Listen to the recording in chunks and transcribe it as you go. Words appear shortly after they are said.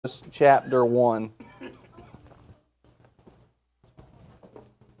chapter 1.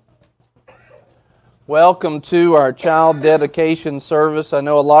 Welcome to our child dedication service. I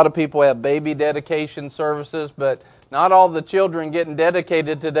know a lot of people have baby dedication services, but not all the children getting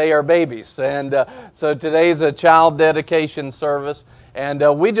dedicated today are babies. And so today's a child dedication service. And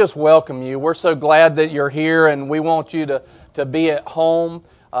we just welcome you. We're so glad that you're here, and we want you to be at home.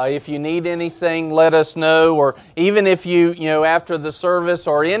 If you need anything, let us know. Or even if you after the service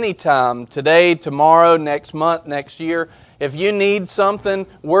or any time, today, tomorrow, next month, next year, if you need something,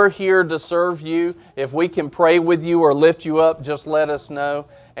 we're here to serve you. If we can pray with you or lift you up, just let us know.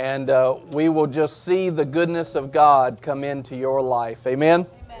 And we will just see the goodness of God come into your life. Amen?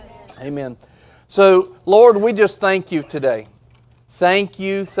 Amen. Amen. So, Lord, we just thank you today. Thank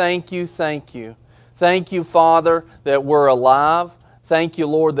you, thank you, thank you. Thank you, Father, that we're alive. Thank you,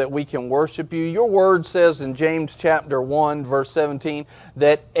 Lord, that we can worship you. Your word says in James chapter 1, verse 17,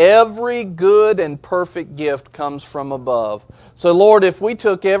 that every good and perfect gift comes from above. So, Lord, if we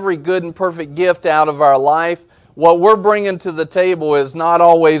took every good and perfect gift out of our life, what we're bringing to the table is not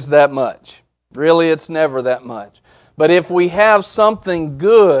always that much. Really, it's never that much. But if we have something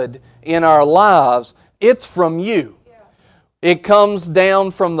good in our lives, it's from you. It comes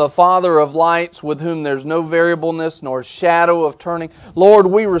down from the Father of lights, with whom there's no variableness nor shadow of turning. Lord,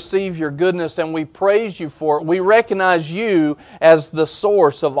 we receive your goodness and we praise you for it. We recognize you as the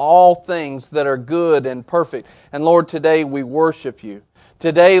source of all things that are good and perfect. And Lord, today we worship you.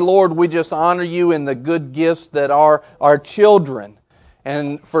 Today, Lord, we just honor you in the good gifts that are our children.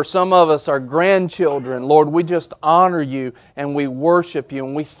 And for some of us, our grandchildren, Lord, we just honor you and we worship you.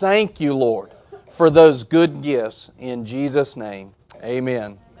 And we thank you, Lord, for those good gifts in Jesus' name.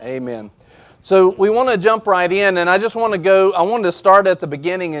 Amen. Amen. So we want to jump right in, and I want to start at the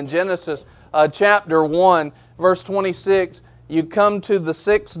beginning in Genesis chapter 1, verse 26. You come to the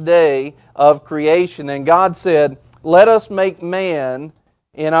sixth day of creation, and God said, "Let us make man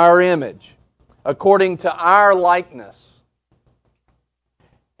in our image, according to our likeness.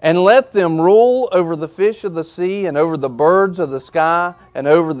 And let them rule over the fish of the sea, and over the birds of the sky, and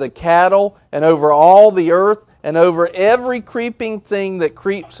over the cattle, and over all the earth, and over every creeping thing that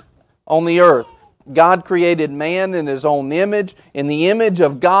creeps on the earth." God created man in His own image. In the image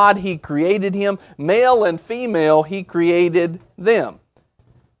of God He created him. Male and female He created them.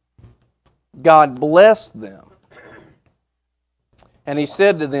 God blessed them. And He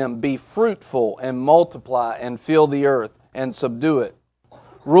said to them, "Be fruitful and multiply and fill the earth and subdue it.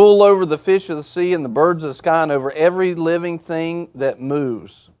 Rule over the fish of the sea and the birds of the sky and over every living thing that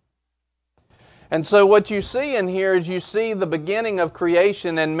moves." And so what you see in here is you see the beginning of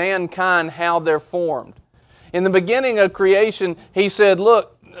creation and mankind, how they're formed. In the beginning of creation, He said,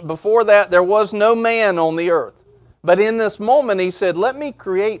 look, before that there was no man on the earth. But in this moment He said, let me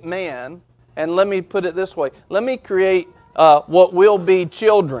create man, and let me put it this way, let me create what will be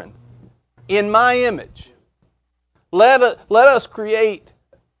children in my image. Let us create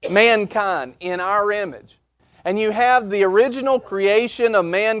mankind in our image. And you have the original creation of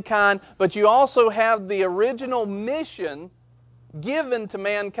mankind, but you also have the original mission given to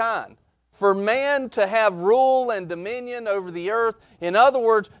mankind. For man to have rule and dominion over the earth. In other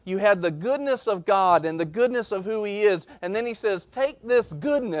words, you had the goodness of God and the goodness of who He is. And then He says, take this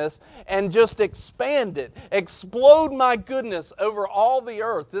goodness and just expand it. Explode my goodness over all the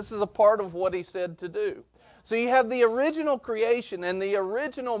earth. This is a part of what He said to do. So you have the original creation and the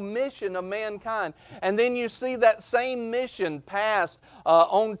original mission of mankind. And then you see that same mission passed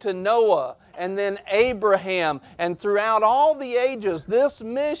on to Noah and then Abraham. And throughout all the ages, this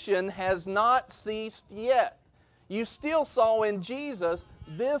mission has not ceased yet. You still saw in Jesus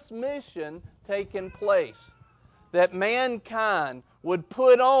this mission taking place. That mankind would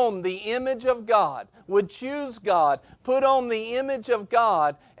put on the image of God, would choose God, put on the image of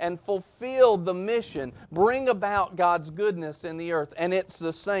God, and fulfill the mission, bring about God's goodness in the earth. And it's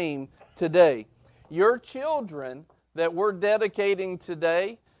the same today. Your children that we're dedicating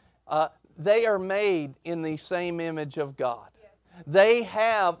today, they are made in the same image of God. They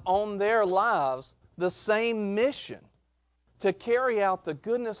have on their lives the same mission to carry out the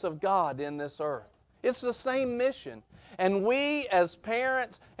goodness of God in this earth. It's the same mission. And we as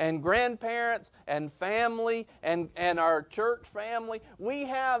parents and grandparents and family and our church family, we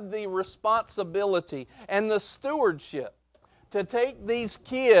have the responsibility and the stewardship to take these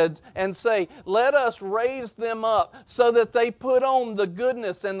kids and say, let us raise them up so that they put on the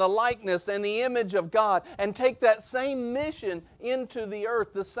goodness and the likeness and the image of God and take that same mission into the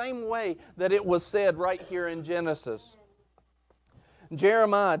earth the same way that it was said right here in Genesis.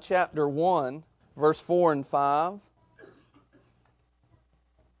 Jeremiah chapter 1, verse 4 and 5.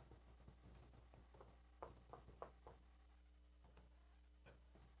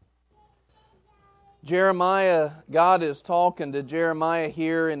 God is talking to Jeremiah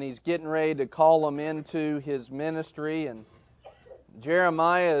here, and He's getting ready to call him into his ministry. And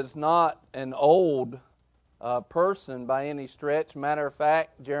Jeremiah is not an old person by any stretch. Matter of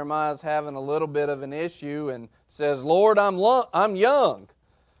fact, Jeremiah's having a little bit of an issue and says, Lord, I'm young.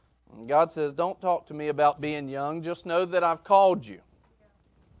 And God says, don't talk to me about being young. Just know that I've called you.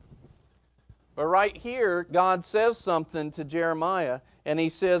 But right here, God says something to Jeremiah, and He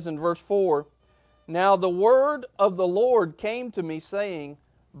says in verse 4, Now the word of the Lord came to me, saying,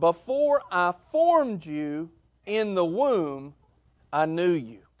 Before I formed you in the womb, I knew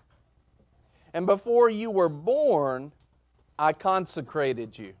you. And before you were born, I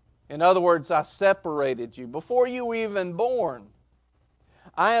consecrated you. In other words, I separated you. Before you were even born,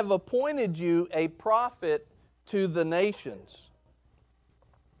 I have appointed you a prophet to the nations.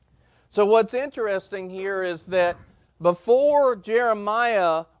 So what's interesting here is that before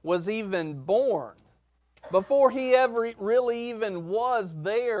Jeremiah was even born, before he ever really even was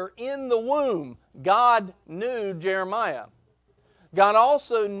there in the womb, God knew Jeremiah. God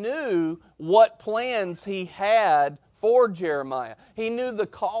also knew what plans He had for Jeremiah. He knew the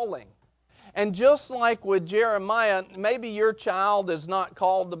calling. And just like with Jeremiah, maybe your child is not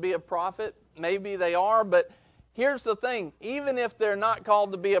called to be a prophet. Maybe they are, but here's the thing. Even if they're not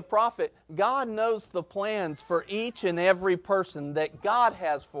called to be a prophet, God knows the plans for each and every person that God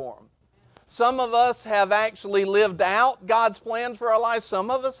has for them. Some of us have actually lived out God's plans for our lives.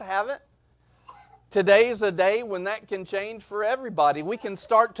 Some of us haven't. Today's a day when that can change for everybody. We can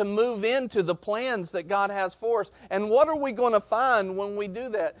start to move into the plans that God has for us. And what are we going to find when we do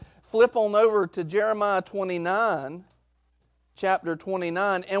that? Flip on over to Jeremiah 29, chapter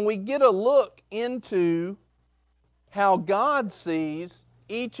 29, and we get a look into how God sees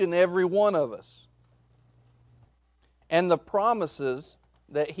each and every one of us and the promises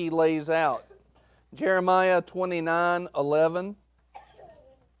that He lays out. Jeremiah 29:11.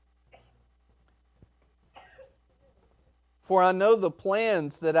 For I know the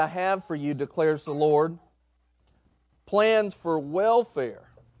plans that I have for you, declares the Lord, plans for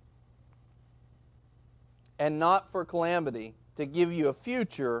welfare and not for calamity, to give you a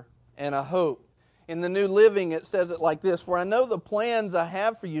future and a hope. In the New Living, it says it like this, For I know the plans I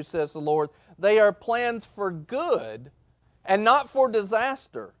have for you, says the Lord, they are plans for good and not for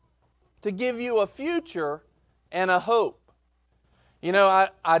disaster, to give you a future and a hope. You know,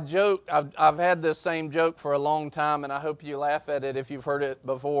 I joke, I've had this same joke for a long time, and I hope you laugh at it if you've heard it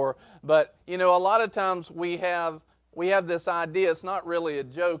before. But, you know, a lot of times we have this idea, it's not really a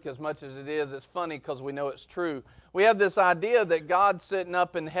joke as much as it is, it's funny because we know it's true. We have this idea that God's sitting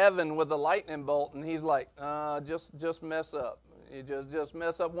up in heaven with a lightning bolt, and He's like, just mess up. You just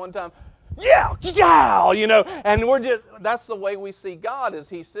mess up one time. Yeah, you know, and that's the way we see God, is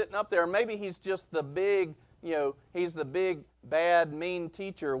He's sitting up there. Maybe He's just the big, He's the big, bad, mean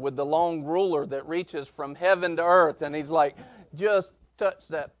teacher with the long ruler that reaches from heaven to earth, and He's like, just touch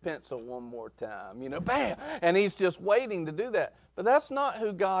that pencil one more time, bam, and He's just waiting to do that. But that's not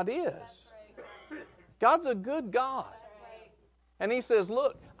who God is. God's a good God. And He says,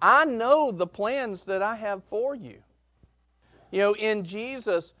 look, I know the plans that I have for you. In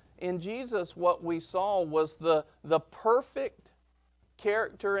Jesus, what we saw was the perfect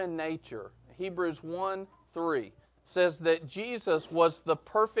character and nature. Hebrews 1:3 says that Jesus was the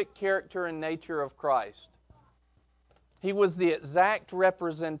perfect character and nature of Christ. He was the exact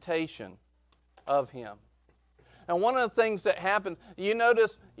representation of Him. And one of the things that happened, you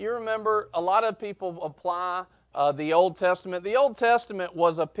remember a lot of people apply the Old Testament. The Old Testament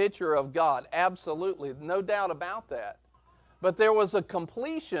was a picture of God, absolutely, no doubt about that. But there was a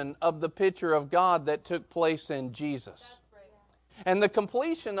completion of the picture of God that took place in Jesus. And the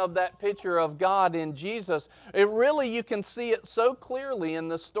completion of that picture of God in Jesus, you can see it so clearly in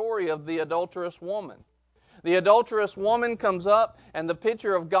the story of the adulterous woman. The adulterous woman comes up, and the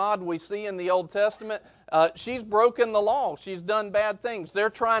picture of God we see in the Old Testament, she's broken the law. She's done bad things.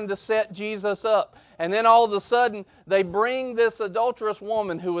 They're trying to set Jesus up. And then all of a sudden, they bring this adulterous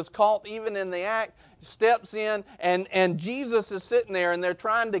woman who was caught even in the act, steps in, and Jesus is sitting there, and they're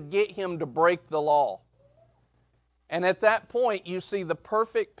trying to get Him to break the law. And at that point, you see the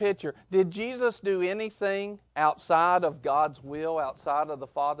perfect picture. Did Jesus do anything outside of God's will, outside of the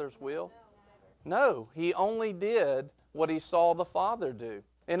Father's will? No, He only did what He saw the Father do.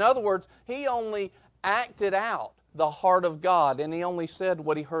 In other words, He only acted out the heart of God, and He only said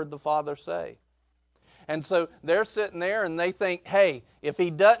what He heard the Father say. And so they're sitting there, and they think, hey, if He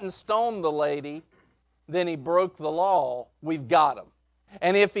doesn't stone the lady, then He broke the law, we've got Him.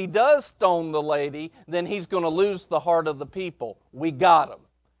 And if He does stone the lady, then He's going to lose the heart of the people. We got Him.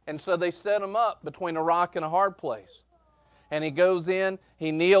 And so they set him up between a rock and a hard place. And he goes in, he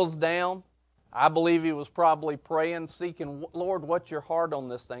kneels down. I believe he was probably praying, seeking, Lord, what's your heart on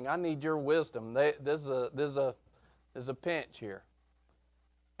this thing? I need your wisdom. There's a pinch here.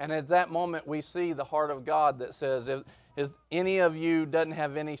 And at that moment we see the heart of God that says, if any of you doesn't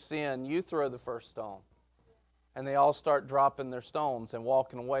have any sin, you throw the first stone. And they all start dropping their stones and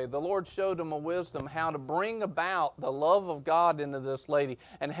walking away. The Lord showed them a wisdom how to bring about the love of God into this lady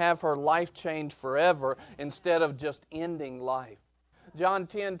and have her life change forever instead of just ending life. John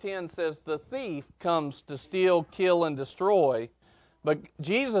 10:10 says, the thief comes to steal, kill, and destroy. But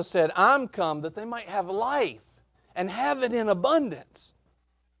Jesus said, I'm come that they might have life and have it in abundance.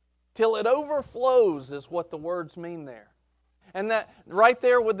 Till it overflows is what the words mean there. And that right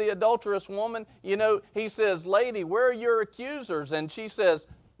there with the adulterous woman, you know, he says, lady, where are your accusers? And she says,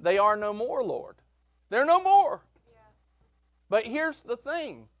 they are no more, Lord. They're no more. Yeah. But here's the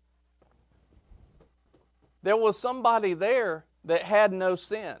thing. There was somebody there that had no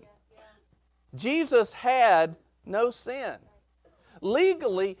sin. Yeah. Jesus had no sin.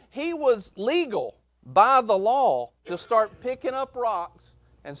 Legally, he was legal by the law to start picking up rocks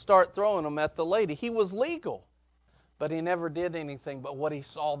and start throwing them at the lady. He was legal. But he never did anything but what he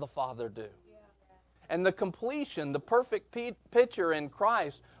saw the Father do. Yeah. And the completion, the perfect picture in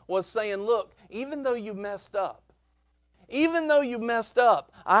Christ was saying, look, even though you messed up,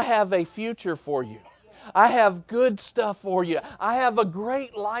 I have a future for you. I have good stuff for you. I have a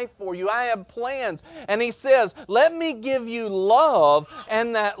great life for you. I have plans. And he says, let me give you love,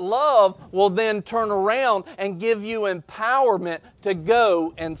 and that love will then turn around and give you empowerment to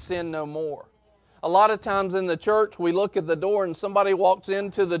go and sin no more. A lot of times in the church, we look at the door and somebody walks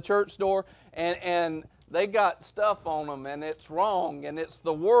into the church door and they got stuff on them and it's wrong and it's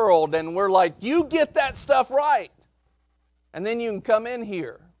the world. And we're like, you get that stuff right. And then you can come in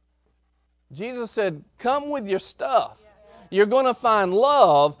here. Jesus said, come with your stuff. You're going to find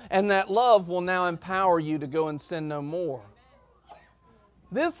love, and that love will now empower you to go and sin no more.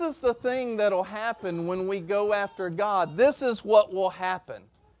 This is the thing that will happen when we go after God. This is what will happen.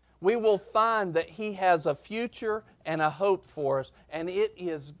 We will find that He has a future and a hope for us, and it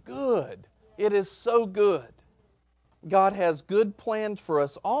is good. It is so good. God has good plans for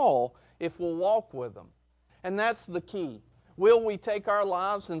us all if we'll walk with Him. And that's the key. Will we take our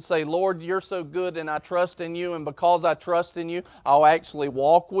lives and say, Lord, you're so good and I trust in you, and because I trust in you, I'll actually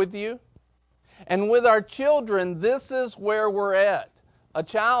walk with you? And with our children, this is where we're at. A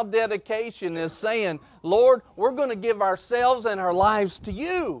child dedication is saying, Lord, we're going to give ourselves and our lives to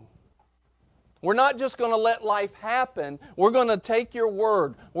you. We're not just going to let life happen. We're going to take your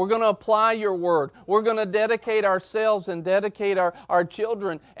word. We're going to apply your word. We're going to dedicate ourselves and dedicate our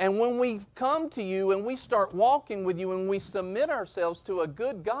children. And when we come to you and we start walking with you and we submit ourselves to a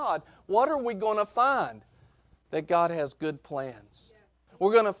good God, what are we going to find? That God has good plans.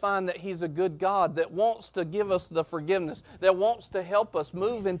 We're going to find that He's a good God that wants to give us the forgiveness, that wants to help us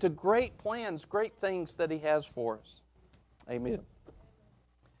move into great plans, great things that He has for us. Amen.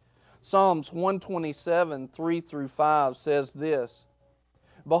 Psalms 127, 3-5 says this,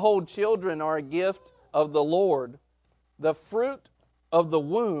 behold, children are a gift of the Lord. The fruit of the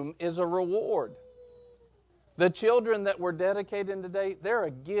womb is a reward. The children that we're dedicating today, they're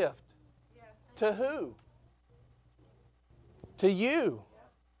a gift. Yes. To who? To you.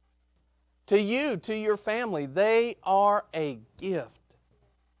 To you, to your family. They are a gift.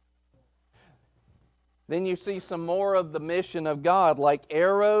 Then you see some more of the mission of God. Like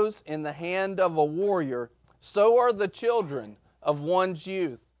arrows in the hand of a warrior, so are the children of one's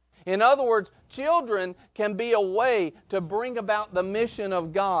youth. In other words, children can be a way to bring about the mission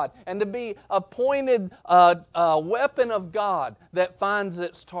of God and to be a pointed weapon of God that finds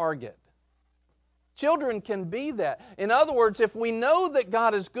its target. Children can be that. In other words, if we know that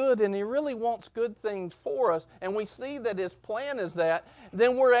God is good and He really wants good things for us, and we see that His plan is that,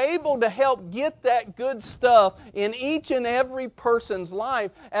 then we're able to help get that good stuff in each and every person's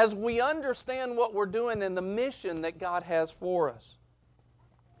life as we understand what we're doing and the mission that God has for us.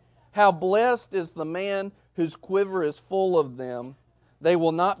 How blessed is the man whose quiver is full of them. They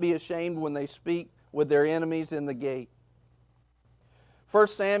will not be ashamed when they speak with their enemies in the gate. 1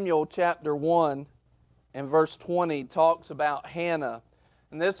 Samuel chapter 1 and verse 20 talks about Hannah.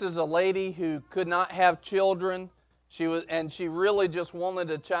 And this is a lady who could not have children. She really just wanted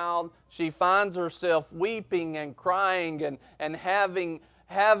a child. She finds herself weeping and crying and having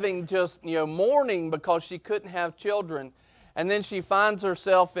just, mourning because she couldn't have children. And then she finds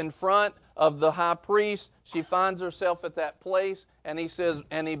herself in front of the high priest. She finds herself at that place, and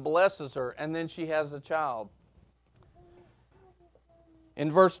he blesses her, and then she has a child.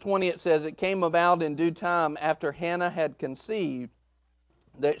 In verse 20 it says, "It came about in due time after Hannah had conceived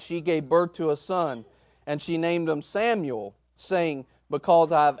that she gave birth to a son, and she named him Samuel, saying,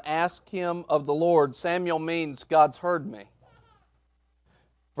 because I have asked him of the Lord." Samuel means God's heard me.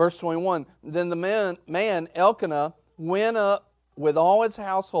 Verse 21, "Then the man Elkanah went up with all his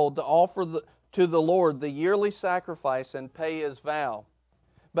household to offer to the Lord the yearly sacrifice and pay his vow.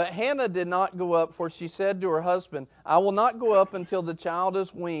 But Hannah did not go up, for she said to her husband, I will not go up until the child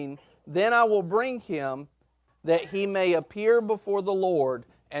is weaned. Then I will bring him, that he may appear before the Lord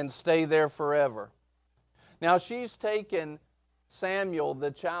and stay there forever." Now she's taken Samuel,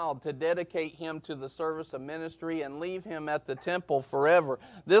 the child, to dedicate him to the service of ministry and leave him at the temple forever.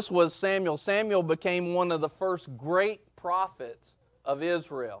 This was Samuel. Samuel became one of the first great prophets of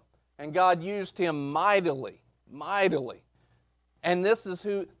Israel. And God used him mightily, mightily. And this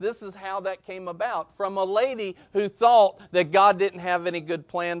is how that came about, from a lady who thought that God didn't have any good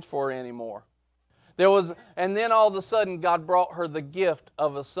plans for her anymore. And then all of a sudden God brought her the gift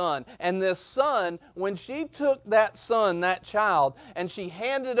of a son. And this son, when she took that son, that child, and she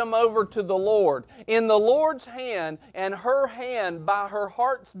handed him over to the Lord, in the Lord's hand and her hand by her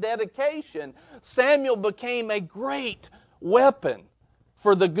heart's dedication, Samuel became a great weapon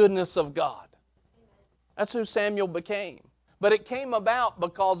for the goodness of God. That's who Samuel became. But it came about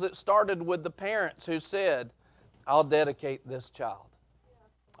because it started with the parents who said, I'll dedicate this child.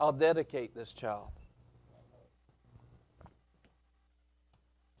 I'll dedicate this child.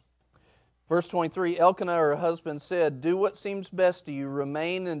 Verse 23, Elkanah, her husband, said, Do what seems best to you.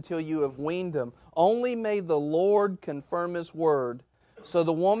 Remain until you have weaned him. Only may the Lord confirm His word. So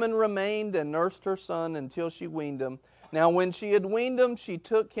the woman remained and nursed her son until she weaned him. Now when she had weaned him, she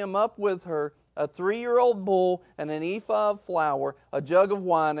took him up with her, a 3-year-old bull and an ephah of flour, a jug of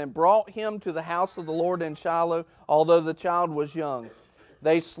wine, and brought him to the house of the Lord in Shiloh, although the child was young.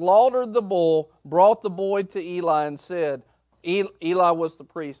 They slaughtered the bull, brought the boy to Eli, and said, Eli was the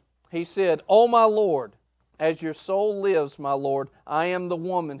priest. He said, O my Lord, as your soul lives, my Lord, I am the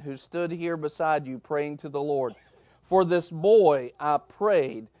woman who stood here beside you praying to the Lord. For this boy I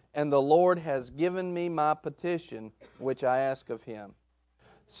prayed, and the Lord has given me my petition, which I ask of Him.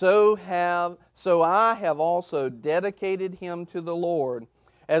 So I have also dedicated him to the Lord.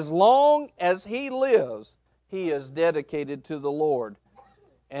 As long as he lives, he is dedicated to the Lord.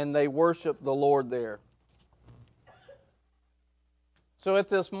 And they worship the Lord there. So at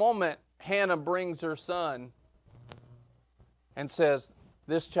this moment, Hannah brings her son and says,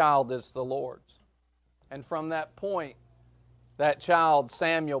 this child is the Lord's. And from that point, that child,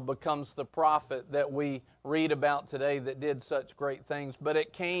 Samuel, becomes the prophet that we read about today that did such great things. But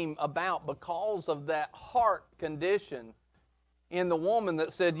it came about because of that heart condition in the woman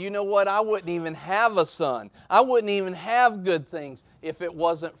that said, you know what, I wouldn't even have a son. I wouldn't even have good things if it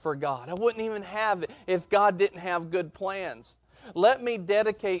wasn't for God. I wouldn't even have it if God didn't have good plans. Let me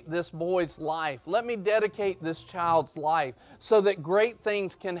dedicate this boy's life. Let me dedicate this child's life so that great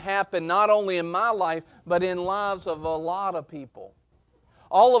things can happen not only in my life, but in lives of a lot of people.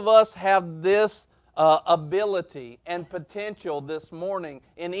 All of us have this ability and potential this morning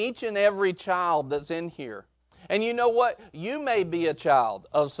in each and every child that's in here. And you know what? You may be a child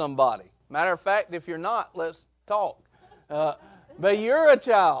of somebody. Matter of fact, if you're not, let's talk. But you're a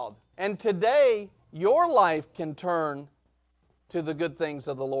child. And today, your life can turn to the good things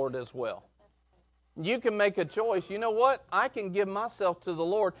of the Lord as well. You can make a choice. You know what? I can give myself to the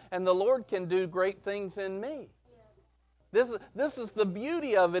Lord, and the Lord can do great things in me. This is the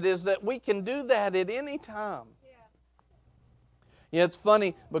beauty of it, is that we can do that at any time. Yeah, it's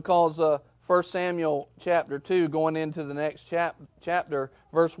funny because 1 Samuel chapter 2, going into the next chapter,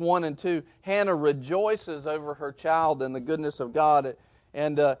 verse 1 and 2, Hannah rejoices over her child and the goodness of God.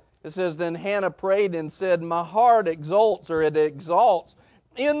 And it says, Then Hannah prayed and said, My heart exults, or it exalts,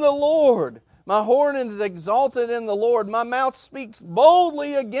 in the Lord. My horn is exalted in the Lord. My mouth speaks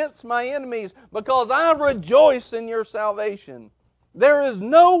boldly against my enemies, because I rejoice in your salvation. There is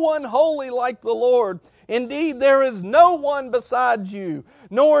no one holy like the Lord. Indeed, there is no one besides you,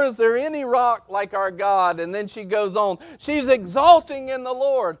 nor is there any rock like our God. And then she goes on. She's exalting in the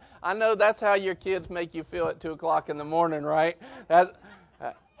Lord. I know that's how your kids make you feel at 2 o'clock in the morning, right?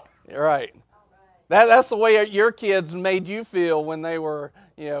 Right. That's the way your kids made you feel when they were,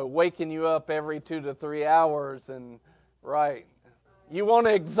 waking you up every 2 to 3 hours. And right. You want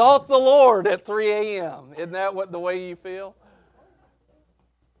to exalt the Lord at 3 a.m. Isn't that the way you feel?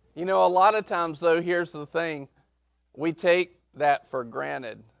 A lot of times, though, here's the thing. We take that for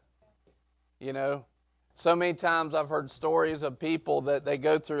granted. So many times I've heard stories of people that they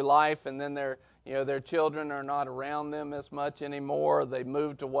go through life and then their children are not around them as much anymore. They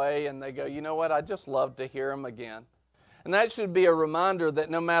moved away and they go, you know what, I just love to hear them again. And that should be a reminder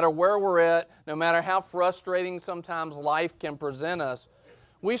that no matter where we're at, no matter how frustrating sometimes life can present us,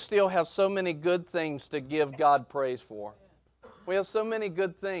 we still have so many good things to give God praise for. We have so many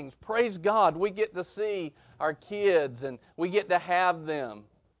good things. Praise God, we get to see our kids and we get to have them.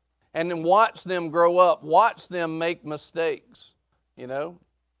 And then watch them grow up, watch them make mistakes, you know.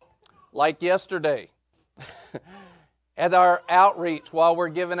 Like yesterday, at our outreach while we're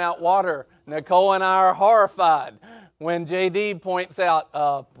giving out water, Nicole and I are horrified when JD points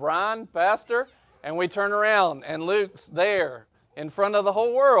out, Brian, Pastor, and we turn around and Luke's there in front of the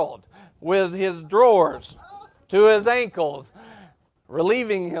whole world with his drawers to his ankles,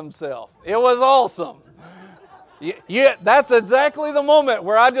 relieving himself. It was awesome. Yeah, that's exactly the moment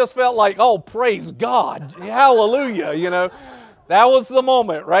where I just felt like, oh, praise God, hallelujah, you know. That was the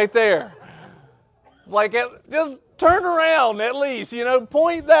moment right there. It's like, just turn around at least, you know,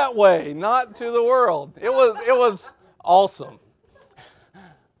 point that way, not to the world. It was awesome.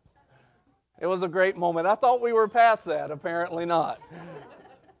 It was a great moment. I thought we were past that, apparently not.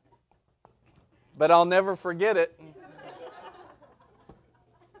 But I'll never forget it.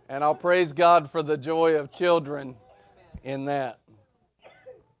 And I'll praise God for the joy of children in that.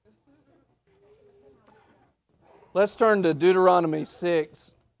 Let's turn to Deuteronomy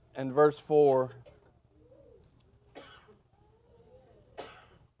 6 and verse 4.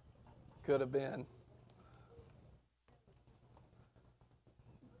 Could have been.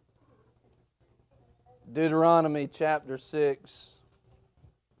 Deuteronomy chapter 6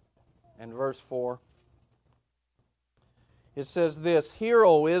 and verse 4. It says this, Hear,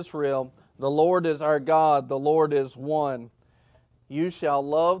 O Israel, the Lord is our God, the Lord is one. You shall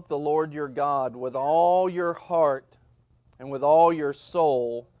love the Lord your God with all your heart and with all your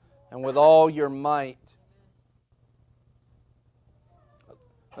soul and with all your might.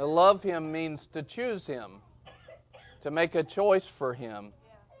 To love Him means to choose Him, to make a choice for Him.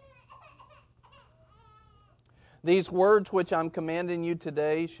 These words which I'm commanding you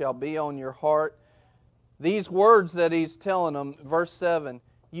today shall be on your heart. These words that He's telling them, verse 7,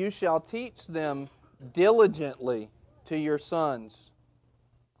 you shall teach them diligently to your sons,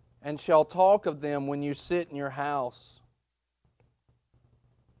 and shall talk of them when you sit in your house,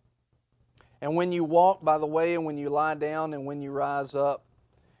 and when you walk by the way, and when you lie down, and when you rise up.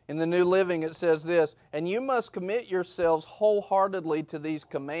 In the New Living it says this, and you must commit yourselves wholeheartedly to these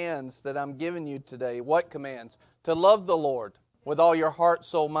commands that I'm giving you today. What commands? To love the Lord with all your heart,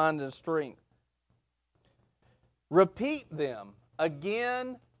 soul, mind, and strength. Repeat them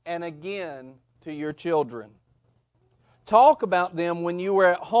again and again to your children. Talk about them when you are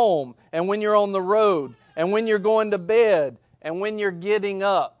at home and when you're on the road and when you're going to bed and when you're getting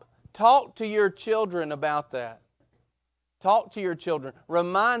up. Talk to your children about that. Talk to your children.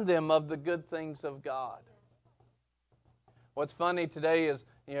 Remind them of the good things of God. What's funny today is,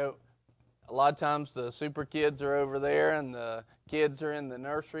 a lot of times the super kids are over there and the kids are in the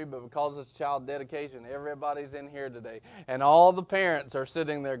nursery, but because it's child dedication, everybody's in here today. And all the parents are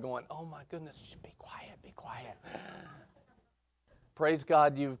sitting there going, oh my goodness, be quiet, be quiet. Praise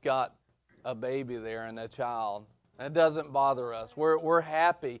God you've got a baby there and a child. It doesn't bother us. We're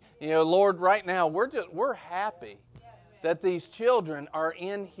happy. Lord, right now we're happy that these children are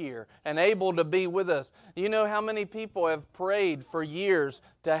in here and able to be with us. You know how many people have prayed for years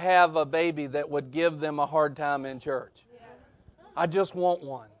to have a baby that would give them a hard time in church? I just want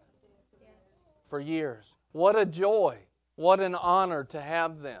one. For years. What a joy. What an honor to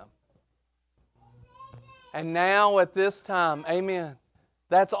have them. And now at this time, amen,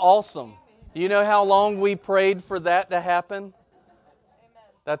 that's awesome. You know how long we prayed for that to happen?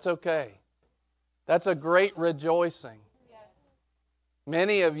 That's okay. That's a great rejoicing.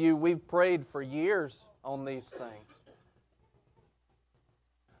 Many of you, we've prayed for years on these things.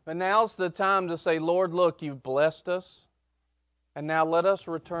 But now's the time to say, Lord, look, you've blessed us. And now let us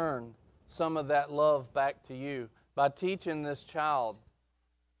return some of that love back to you by teaching this child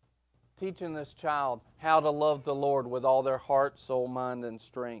how to love the Lord with all their heart, soul, mind, and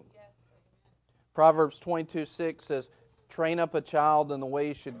strength. Yes. Proverbs 22:6 says, train up a child in the way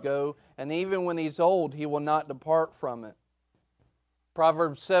he should go, and even when he's old, he will not depart from it.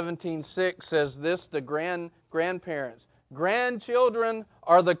 Proverbs 17:6 says this to grandparents, grandchildren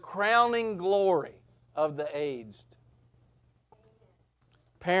are the crowning glory of the aged.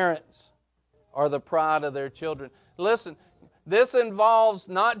 Parents are the pride of their children. Listen, this involves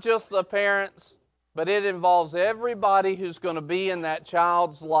not just the parents, but it involves everybody who's going to be in that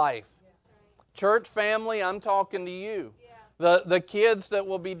child's life. Church family, I'm talking to you. The kids that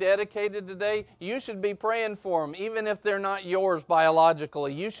will be dedicated today, you should be praying for them, even if they're not yours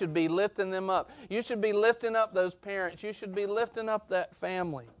biologically. You should be lifting them up. You should be lifting up those parents. You should be lifting up that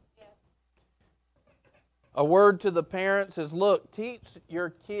family. Yes. A word to the parents is, look, teach your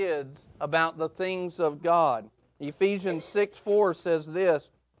kids about the things of God. Ephesians 6:4 says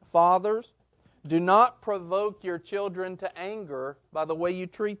this, Fathers, do not provoke your children to anger by the way you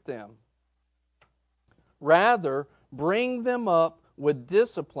treat them. Rather, bring them up with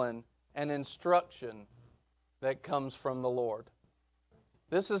discipline and instruction that comes from the Lord.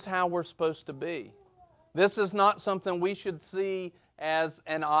 This is how we're supposed to be. This is not something we should see as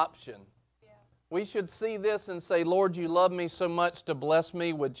an option. We should see this and say, Lord, you love me so much to bless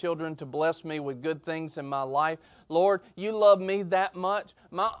me with children, to bless me with good things in my life. Lord, you love me that much.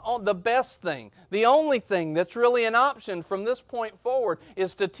 The best thing, the only thing that's really an option from this point forward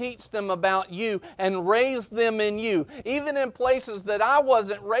is to teach them about you and raise them in you. Even in places that I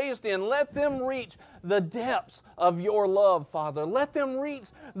wasn't raised in, let them reach the depths of your love, Father. Let them reach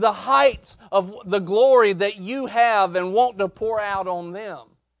the heights of the glory that you have and want to pour out on them.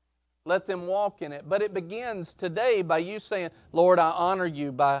 Let them walk in it. But it begins today by you saying, Lord, I honor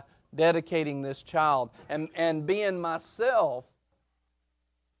you by dedicating this child and being myself,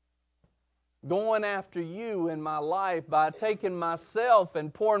 going after you in my life by taking myself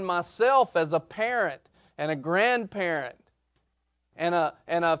and pouring myself as a parent and a grandparent and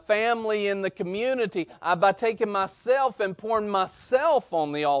a family in the community, by taking myself and pouring myself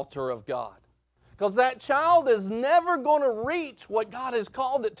on the altar of God. Because that child is never going to reach what God has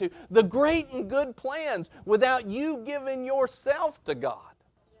called it to, the great and good plans, without you giving yourself to God.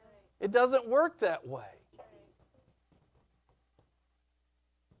 It doesn't work that way.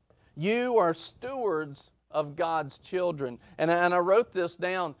 You are stewards of God's children. And I wrote this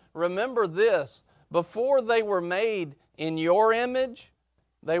down. Remember this, before they were made in your image,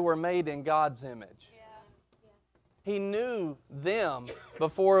 they were made in God's image. He knew them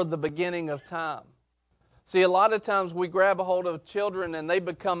before the beginning of time. See, a lot of times we grab a hold of children and they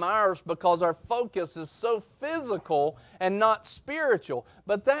become ours because our focus is so physical and not spiritual.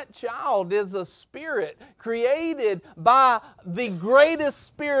 But that child is a spirit created by the greatest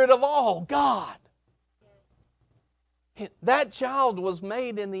spirit of all, God. That child was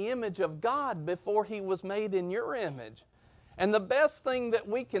made in the image of God before he was made in your image. And the best thing that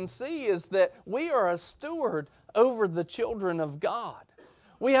we can see is that we are a steward over the children of God.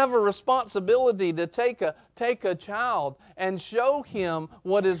 We have a responsibility to take a child and show him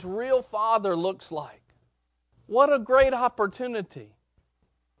what his real father looks like. What a great opportunity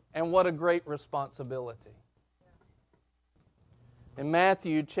and what a great responsibility. In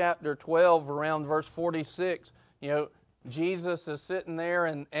Matthew chapter 12, around verse 46, Jesus is sitting there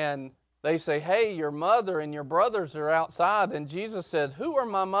and they say, hey, your mother and your brothers are outside. And Jesus said, who are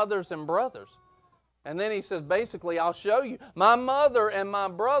my mothers and brothers? And then he says, basically, I'll show you. My mother and my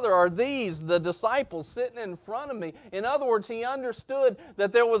brother are these, the disciples sitting in front of me. In other words, he understood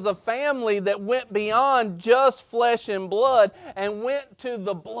that there was a family that went beyond just flesh and blood and went to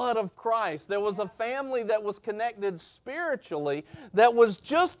the blood of Christ. There was a family that was connected spiritually that was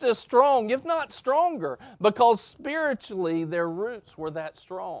just as strong, if not stronger, because spiritually their roots were that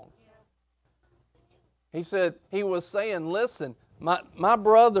strong. He said, he was saying, listen, my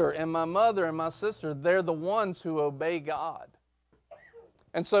brother and my mother and my sister, they're the ones who obey God.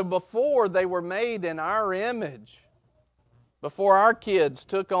 And so before they were made in our image, before our kids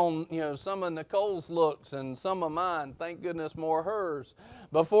took on, some of Nicole's looks and some of mine, thank goodness more hers,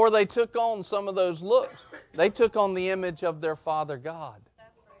 before they took on some of those looks, they took on the image of their Father God.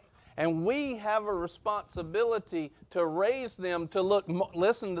 And we have a responsibility to raise them to look,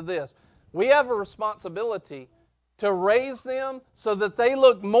 listen to this, we have a responsibility to raise them so that they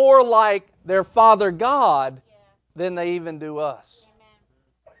look more like their Father God than they even do us.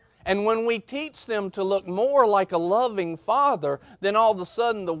 And when we teach them to look more like a loving Father, then all of a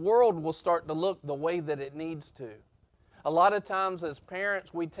sudden the world will start to look the way that it needs to. A lot of times as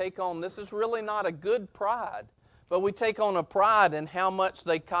parents we take on, this is really not a good pride, but we take on a pride in how much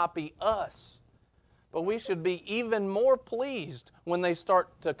they copy us. But we should be even more pleased when they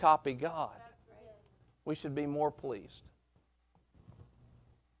start to copy God. We should be more pleased.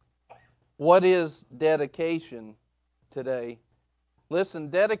 What is dedication today?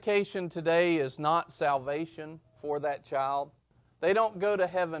 Listen, dedication today is not salvation for that child. They don't go to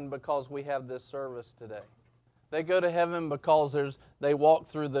heaven because we have this service today. They go to heaven because they walk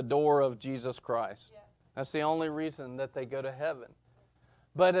through the door of Jesus Christ. Yes. That's the only reason that they go to heaven.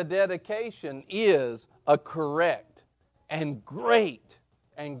 But a dedication is a correct and great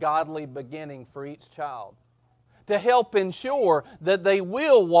and godly beginning for each child, to help ensure that they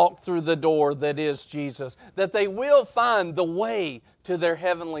will walk through the door that is Jesus, that they will find the way to their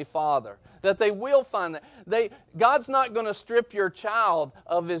Heavenly Father, that they will find that. God's not going to strip your child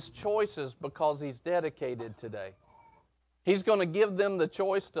of his choices because he's dedicated today. He's going to give them the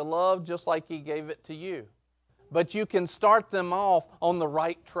choice to love just like he gave it to you. But you can start them off on the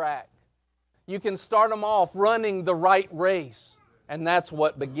right track. You can start them off running the right race. And that's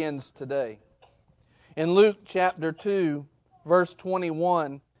what begins today. In Luke chapter 2, verse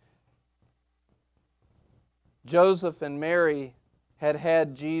 21, Joseph and Mary had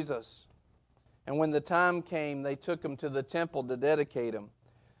had Jesus. And when the time came, they took him to the temple to dedicate him.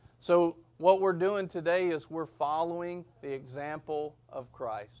 So what we're doing today is we're following the example of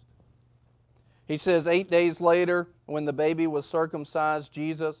Christ. He says 8 days later, when the baby was circumcised,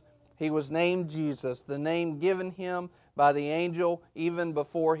 Jesus, he was named Jesus, the name given him by the angel even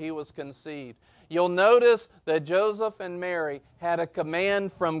before he was conceived. You'll notice that Joseph and Mary had a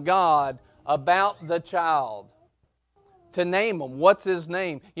command from God about the child to name him. What's his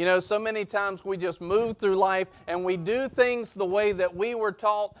name? You know, so many times we just move through life and we do things the way that we were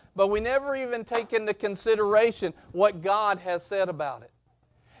taught, but we never even take into consideration what God has said about it.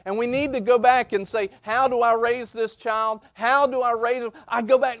 And we need to go back and say, how do I raise this child? How do I raise him? I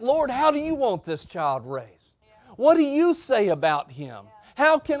go back, Lord, how do you want this child raised? What do you say about him?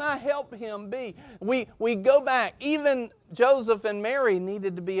 How can I help him be? We go back. Even Joseph and Mary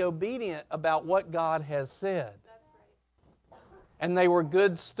needed to be obedient about what God has said. And they were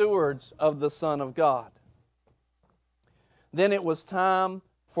good stewards of the Son of God. Then it was time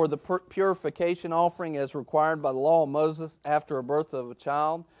for the purification offering as required by the law of Moses after a birth of a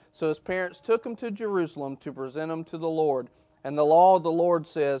child. So his parents took him to Jerusalem to present him to the Lord. And the law of the Lord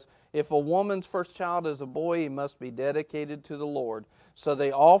says, if a woman's first child is a boy, he must be dedicated to the Lord. So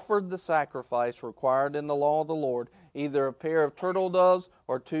they offered the sacrifice required in the law of the Lord, either a pair of turtle doves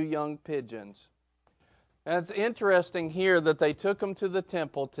or 2 young pigeons. And it's interesting here that they took him to the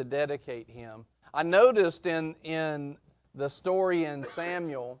temple to dedicate him. I noticed in the story in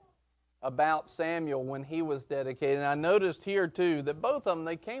Samuel, about Samuel when he was dedicated, and I noticed here too that both of them,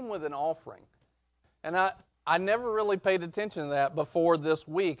 they came with an offering. And I never really paid attention to that before this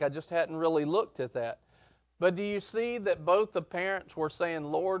week. I just hadn't really looked at that. But do you see that both the parents were saying,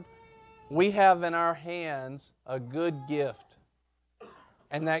 Lord, we have in our hands a good gift,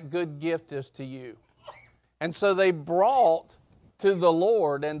 and that good gift is to you. And so they brought to the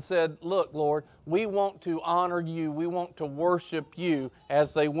Lord and said, look, Lord, we want to honor you. We want to worship you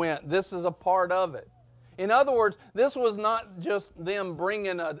as they went. This is a part of it. In other words, this was not just them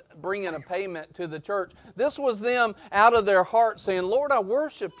bringing a payment to the church. This was them out of their heart saying, Lord, I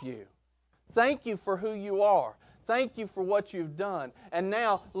worship you. Thank you for who you are. Thank you for what you've done. And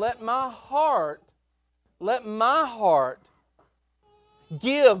now let my heart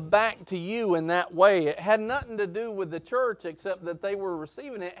give back to you in that way. It had nothing to do with the church except that they were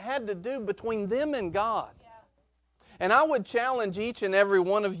receiving it. It had to do between them and God. Yeah. And I would challenge each and every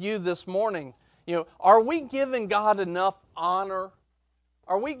one of you this morning, are we giving God enough honor?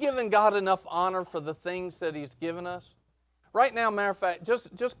 Are we giving God enough honor for the things that He's given us? Right now, matter of fact,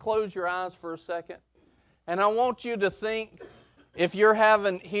 just close your eyes for a second. And I want you to think, if you're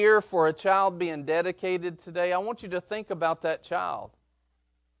having here for a child being dedicated today, I want you to think about that child.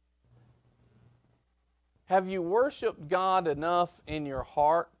 Have you worshiped God enough in your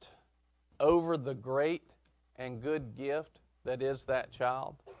heart over the great and good gift that is that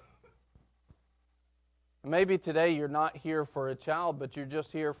child? Maybe today you're not here for a child, but you're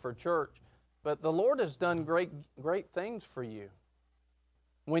just here for church. But the Lord has done great things for you.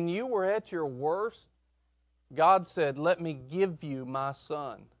 When you were at your worst, God said, let me give you my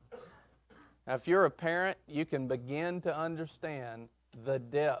son. Now, if you're a parent, you can begin to understand the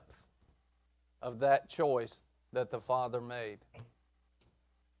depth of that choice that the Father made.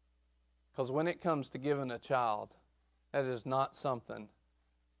 Because when it comes to giving a child, that is not something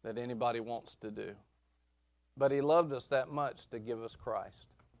that anybody wants to do. But He loved us that much to give us Christ.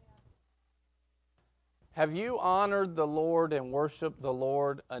 Have you honored the Lord and worshiped the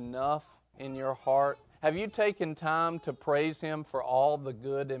Lord enough in your heart? Have you taken time to praise Him for all the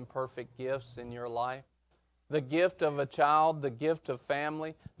good and perfect gifts in your life? The gift of a child, the gift of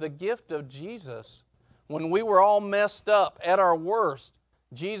family, the gift of Jesus. When we were all messed up at our worst,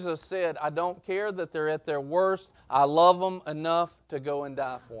 Jesus said, I don't care that they're at their worst. I love them enough to go and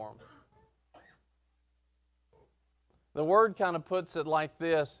die for them. The Word kind of puts it like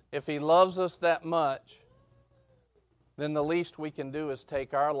this: if He loves us that much, then the least we can do is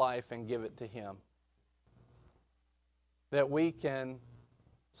take our life and give it to Him. That we can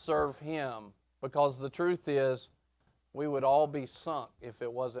serve Him, because the truth is we would all be sunk if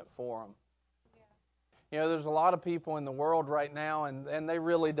it wasn't for Him. You know, there's a lot of people in the world right now, and they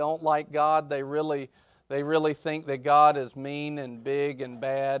really don't like God. They really think that God is mean and big and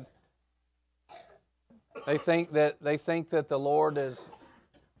bad. They think that the Lord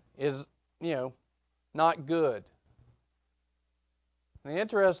is not good. The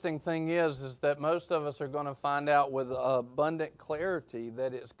interesting thing is that most of us are going to find out with abundant clarity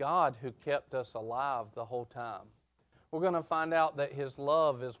that it's God who kept us alive the whole time. We're going to find out that His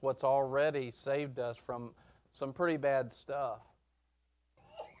love is what's already saved us from some pretty bad stuff.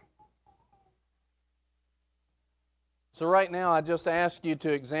 So right now, I just ask you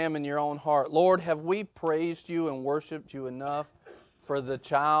to examine your own heart. Lord, have we praised You and worshiped You enough for the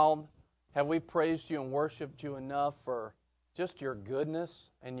child? Have we praised You and worshiped You enough for just Your goodness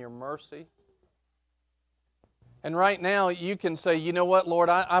and Your mercy? And right now, you can say, you know what, Lord,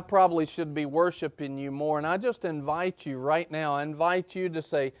 I probably should be worshiping You more. And I just invite you right now, I invite you to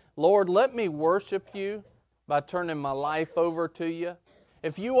say, Lord, let me worship You by turning my life over to You.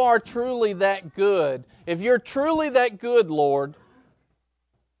 If You are truly that good, if You're truly that good, Lord,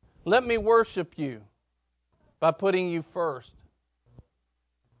 let me worship You by putting You first.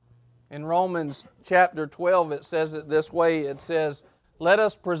 In Romans chapter 12, it says it this way. It says, let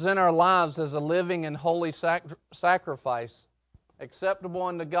us present our lives as a living and holy sacrifice, acceptable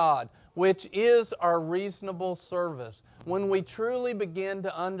unto God, which is our reasonable service. When we truly begin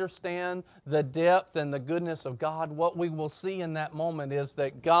to understand the depth and the goodness of God, what we will see in that moment is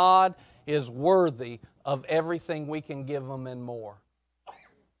that God is worthy of everything we can give Him and more.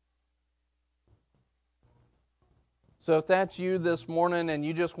 So if that's you this morning and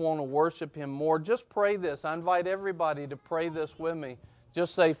you just want to worship Him more, just pray this. I invite everybody to pray this with me.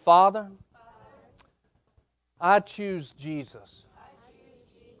 Just say, Father, I choose Jesus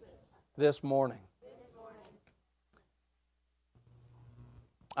this morning.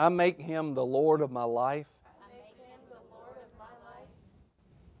 I make Him the Lord of my life.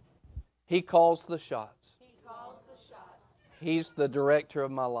 He calls the shots. He's the director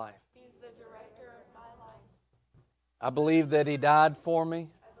of my life. I believe that He died for me.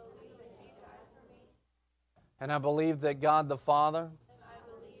 And I believe that God the Father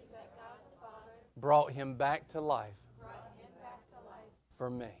brought Him back to life for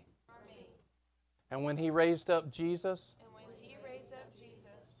me. And when He raised up Jesus,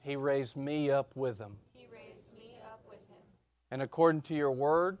 He raised me up with Him. And according to Your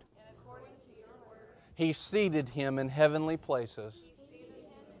word, He seated Him in heavenly places.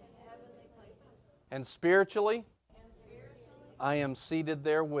 And spiritually, I am seated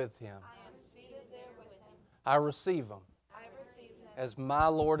there with Him. I receive Him as my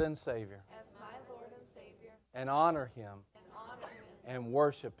Lord and Savior. And honor Him and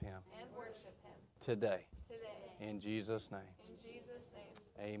worship Him today. In Jesus' name.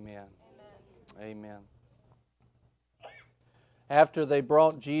 Amen. Amen. After they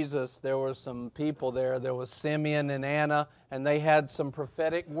brought Jesus, there were some people there. There was Simeon and Anna, and they had some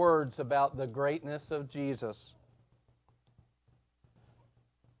prophetic words about the greatness of Jesus.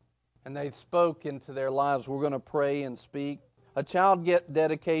 And they spoke into their lives. We're going to pray and speak. A child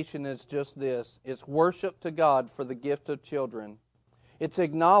dedication is just this. It's worship to God for the gift of children. It's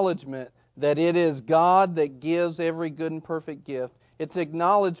acknowledgement that it is God that gives every good and perfect gift. It's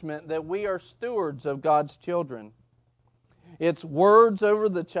acknowledgement that we are stewards of God's children. It's words over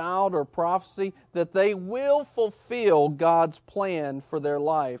the child or prophecy that they will fulfill God's plan for their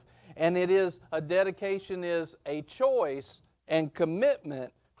life. And a dedication is a choice and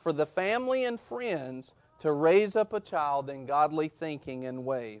commitment for the family and friends to raise up a child in godly thinking and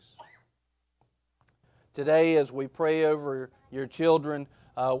ways. Today, as we pray over your children,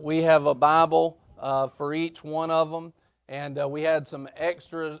 we have a Bible for each one of them. And we had some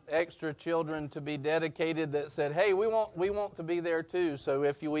extra children to be dedicated that said, hey, we want to be there too. So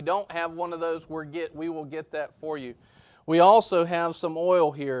if we don't have one of those, we will get that for you. We also have some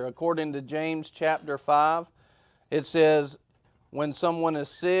oil here. According to James chapter 5, it says, when someone is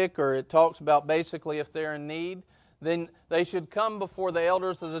sick, or it talks about basically if they're in need, then they should come before the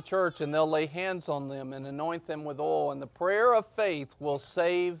elders of the church and they'll lay hands on them and anoint them with oil. And the prayer of faith will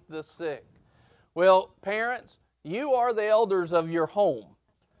save the sick. Well, parents, you are the elders of your home.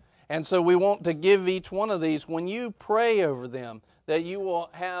 And so we want to give each one of these, when you pray over them, that you will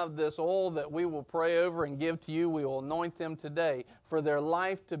have this oil that we will pray over and give to you. We will anoint them today for their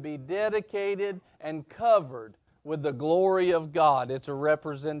life to be dedicated and covered with the glory of God. It's a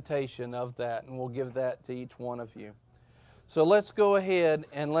representation of that, and we'll give that to each one of you. So let's go ahead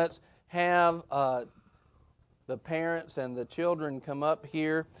and let's have the parents and the children come up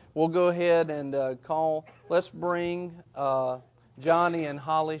here, we'll go ahead and let's bring Johnny and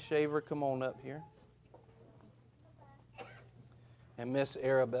Holly Shaver, come on up here. And Miss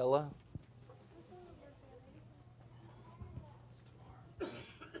Arabella.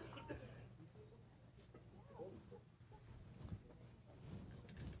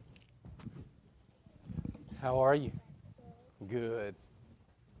 How are you? Good.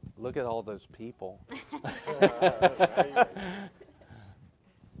 Look at all those people.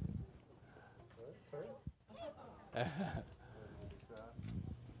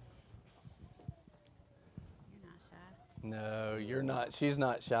 No, you're not. She's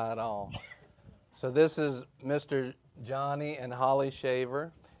not shy at all. So this is Mr. Johnny and Holly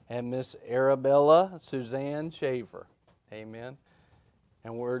Shaver and Miss Arabella Suzanne Shaver. Amen.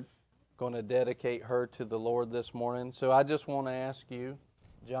 And we're going to dedicate her to the Lord this morning. So I just want to ask you,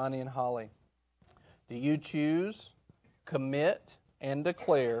 Johnny and Holly, do you choose, commit, and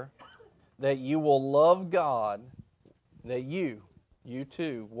declare that you will love God, that you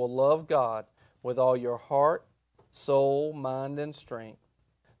too, will love God with all your heart, soul, mind, and strength,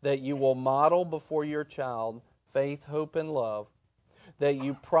 that you will model before your child faith, hope, and love, that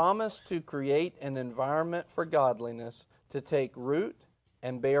you promise to create an environment for godliness to take root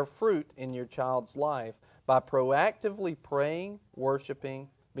and bear fruit in your child's life by proactively praying, worshiping,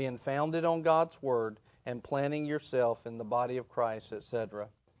 being founded on God's Word, and planting yourself in the body of Christ, etc.?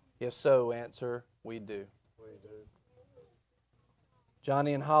 If so, answer, we do. We do.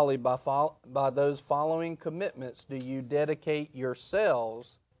 Johnny and Holly, by those following commitments, do you dedicate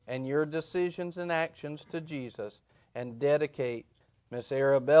yourselves and your decisions and actions to Jesus and dedicate Miss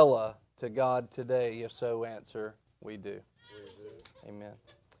Arabella to God today? If so, answer, we do. Amen.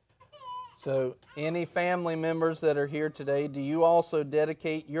 So, any family members that are here today, do you also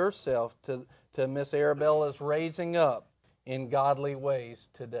dedicate yourself to Miss Arabella's raising up in godly ways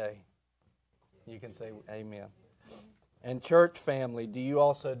today? You can say amen. And church family, do you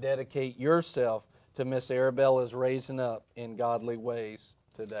also dedicate yourself to Miss Arabella's raising up in godly ways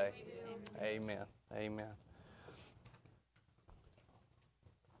today? Amen. Amen.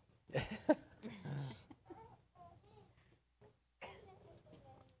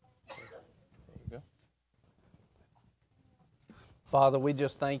 Father, we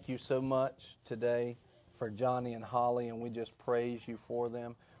just thank you so much today for Johnny and Holly, and we just praise you for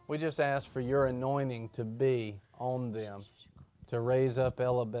them. We just ask for your anointing to be on them, to raise up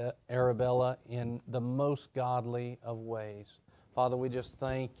Arabella in the most godly of ways. Father, we just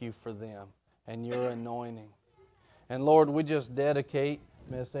thank you for them and your anointing. And Lord, we just dedicate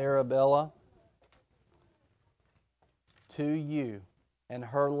Miss Arabella to you and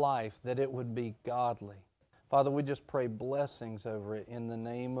her life, that it would be godly. Father, we just pray blessings over it in the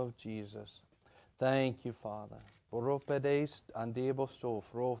name of Jesus. Thank you, Father.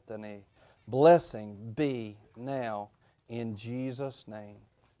 Blessing be now in Jesus' name.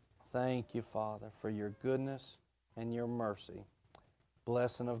 Thank you, Father, for your goodness and your mercy.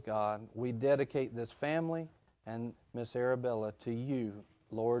 Blessing of God. We dedicate this family and Miss Arabella to you,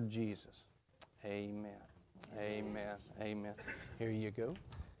 Lord Jesus. Amen. Amen. Amen. Here you go.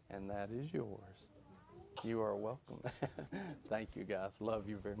 And that is yours. You are welcome. Thank you, guys. Love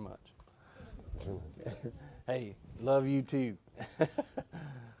you very much. Hey, love you too.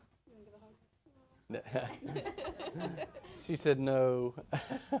 She said no.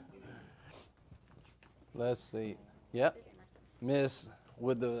 Let's see. Yep. Miss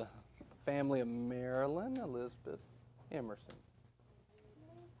with the family of Marilyn Elizabeth Emerson.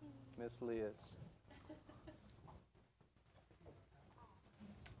 Miss Liz.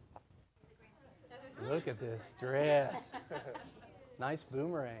 Look at this dress. Nice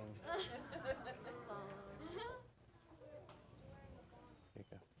boomerang. Here you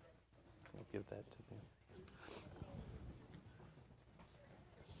go. I'll give that to them.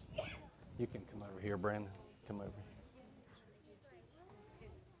 You can come over here, Brandon. Come over.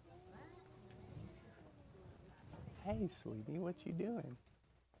 Hey, sweetie, what you doing?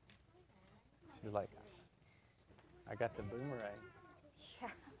 She's like, I got the boomerang. Yeah.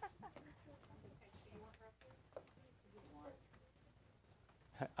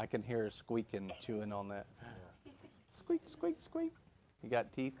 I can hear her squeaking, chewing on that. Yeah. Squeak, squeak, squeak. You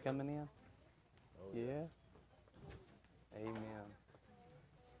got teeth coming in? Oh, yeah? Amen.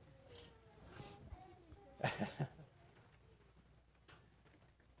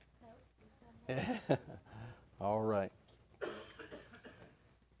 All right.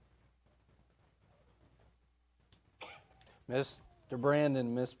 Mr.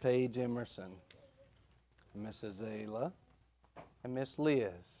 Brandon, Miss Paige Emerson, Mrs. Ayla, and Miss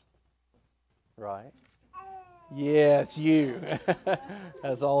Liz. Right? Yes, you.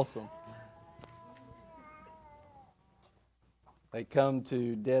 That's awesome. They come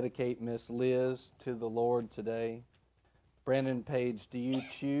to dedicate Miss Liz to the Lord today. Brandon Page, do you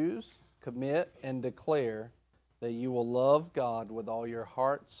choose, commit, and declare that you will love God with all your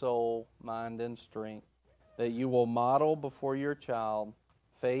heart, soul, mind, and strength, that you will model before your child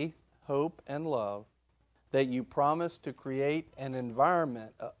faith, hope, and love, that you promise to create an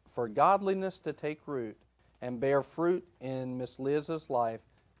environment for godliness to take root and bear fruit in Miss Liz's life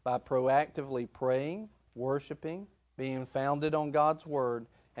by proactively praying, worshiping, being founded on God's Word,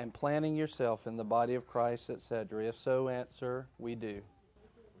 and planting yourself in the body of Christ, etc.? If so, answer, we do.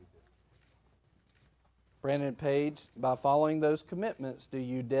 Brandon Page, by following those commitments, do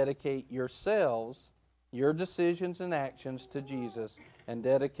you dedicate yourselves, your decisions and actions to Jesus, and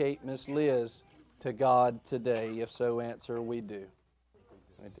dedicate Miss Liz to God today? If so, answer, we do.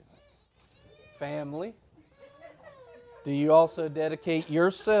 We do. Family, do you also dedicate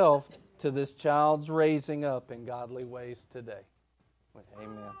yourself to this child's raising up in godly ways today?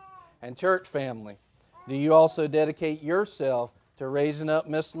 Amen. And church family, do you also dedicate yourself to raising up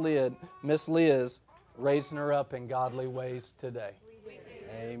Miss Liz, raising her up in godly ways today?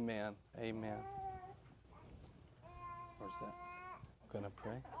 Amen. Amen. Where's that? I'm going to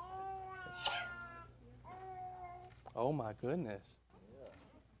pray. Oh my goodness.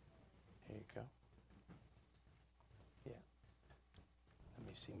 Here you go. Yeah. Let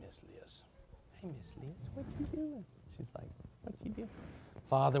me see Miss Liz. Hey, Miss Liz, what you doing? She's like, what you doing?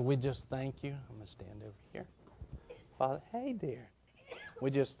 Father, we just thank you. I'm going to stand over here. Father, hey there. We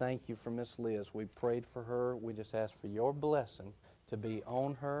just thank you for Miss Liz. We prayed for her. We just ask for your blessing to be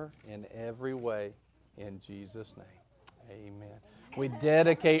on her in every way. In Jesus' name, amen. We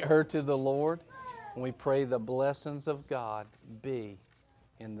dedicate her to the Lord. And we pray the blessings of God be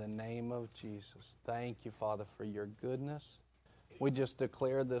in the name of Jesus. Thank you, Father, for your goodness. We just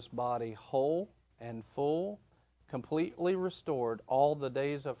declare this body whole and full, completely restored all the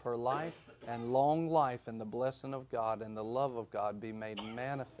days of her life, and long life and the blessing of God and the love of God be made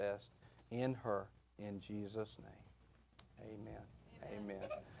manifest in her in Jesus' name. Amen. Amen.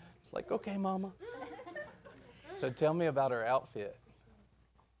 It's like, okay, Mama. So tell me about her outfit.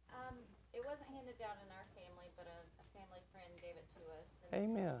 It wasn't handed down in our family, but a family friend gave it to us. And,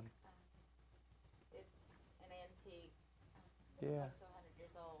 Amen. It's an antique. It's Yeah. close to 100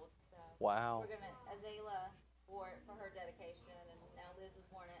 years old. So Wow. we're gonna. Azela wore it for her dedication, and now Liz has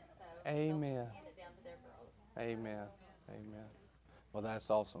worn it. So Amen. they'll hand it down to their girls. Amen. Amen. Well, that's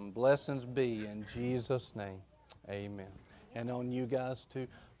awesome. Blessings be in Jesus' name. Amen. And on you guys too.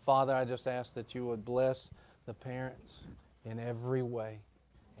 Father, I just ask that you would bless the parents in every way.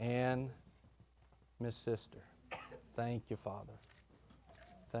 And Miss Sister, thank you, Father.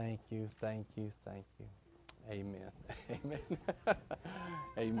 Thank you, thank you, thank you. Amen. Amen.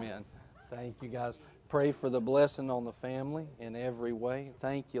 Amen. Thank you, guys. Pray for the blessing on the family in every way.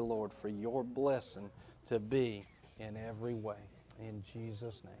 Thank you, Lord, for your blessing to be in every way. In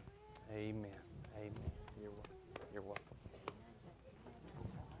Jesus' name. Amen. Amen. You're welcome. You're welcome.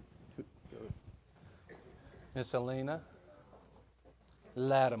 Miss Elena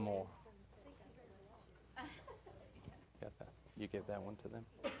Lattimore. Got that? You give that one to them?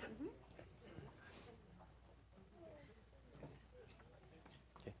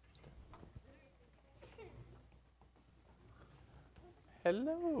 Okay.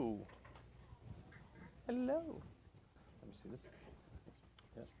 Hello. Hello. Let me see this.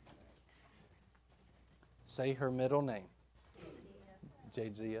 Yep. Say her middle name.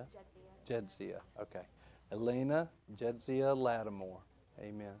 Jadzia. Jadzia. Okay. Elena Jadzia Lattimore.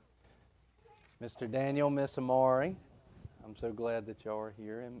 Amen. Mr. Daniel, Miss Amari, I'm so glad that y'all are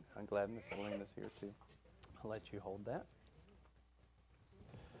here, and I'm glad Miss Elena's here too. I'll let you hold that.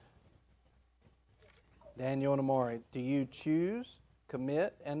 Daniel and Amari, do you choose,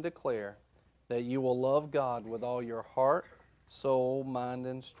 commit, and declare that you will love God with all your heart, soul, mind,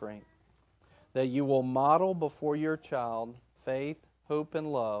 and strength? That you will model before your child faith, hope,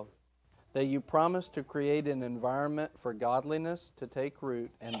 and love? That you promise to create an environment for godliness to take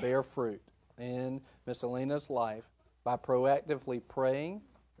root and bear fruit in Miss Elena's life by proactively praying,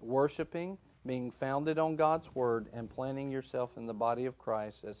 worshiping, being founded on God's Word, and planting yourself in the body of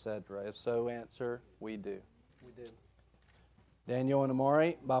Christ, etc.? If so, answer, we do. We do. Daniel and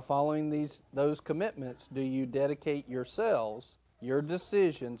Amari, by following those commitments, do you dedicate yourselves, your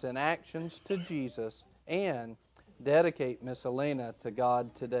decisions and actions to Jesus, and dedicate Miss Elena to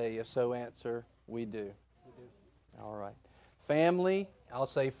God today? If so, answer, we do. We do. All right. Family, I'll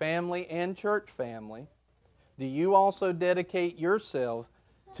say family and church family, do you also dedicate yourself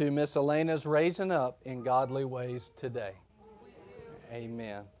to Miss Elena's raising up in godly ways today.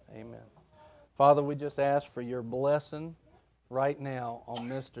 Amen. Amen. Father, we just ask for your blessing right now on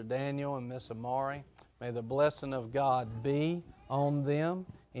Mr. Daniel and Miss Amari. May the blessing of God be on them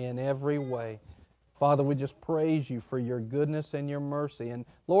in every way. Father, we just praise you for your goodness and your mercy. And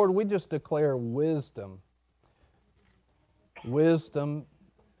Lord, we just declare wisdom. Wisdom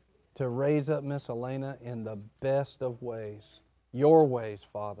to raise up Miss Elena in the best of ways. Your ways,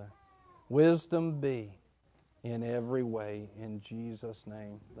 Father. Wisdom be in every way, in Jesus'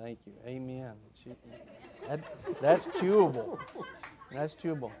 name. Thank you. Amen. That's chewable. That's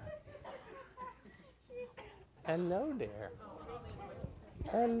chewable. Hello there.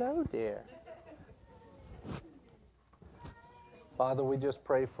 Hello there. Father, we just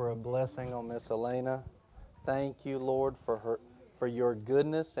pray for a blessing on Miss Elena. Thank you, Lord, for your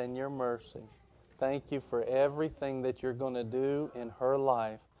goodness and your mercy. Thank you for everything that you're going to do in her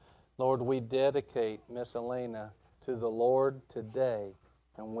life. Lord, we dedicate Miss Elena to the Lord today,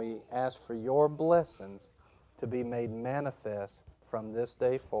 and we ask for your blessings to be made manifest from this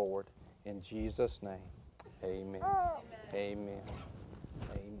day forward. In Jesus' name, amen. Amen.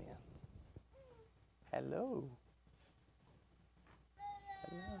 Amen. Hello.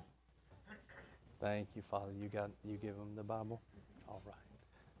 Hello. Thank you, Father. You give them the Bible? All right.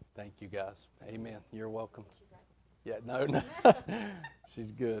 Thank you, guys. Amen. You're welcome. Yeah, no.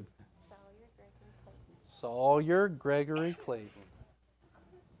 She's good. Sawyer Gregory Clayton.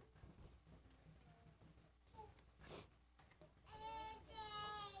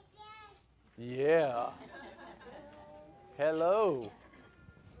 Yeah. Hello.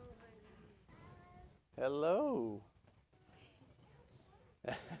 Hello.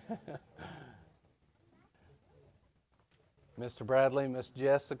 Mr. Bradley, Miss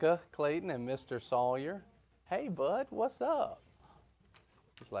Jessica Clayton, and Mr. Sawyer. Hey, bud, what's up?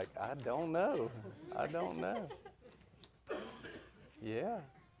 He's like, I don't know. I don't know. Yeah.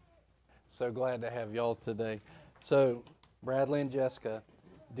 So glad to have y'all today. So, Bradley and Jessica,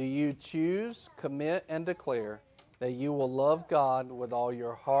 do you choose, commit, and declare that you will love God with all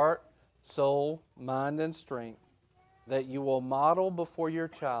your heart, soul, mind, and strength, that you will model before your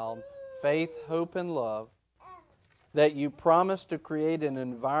child faith, hope, and love, that you promise to create an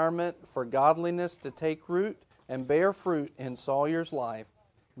environment for godliness to take root and bear fruit in Sawyer's life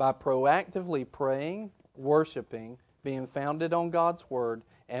by proactively praying, worshiping, being founded on God's Word,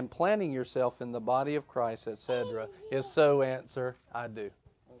 and planting yourself in the body of Christ, etc. If so, answer, I do.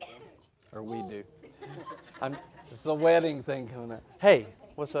 Or we do. It's the wedding thing coming up. Hey,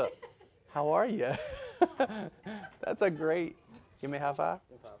 what's up? How are you? That's a great. Give me a high five.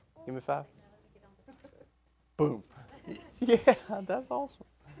 Give me a five. Boom. Yeah, that's awesome.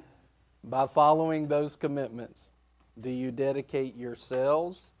 By following those commitments, do you dedicate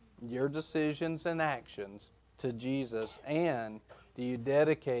yourselves, your decisions and actions to Jesus, and do you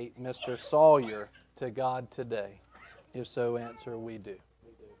dedicate Mr. Sawyer to God today? If so, answer, we do.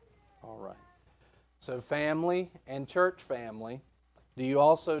 All right. So family and church family, do you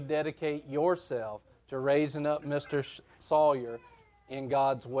also dedicate yourself to raising up Mr. Sawyer in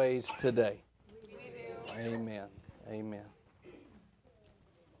God's ways today? Amen. Amen.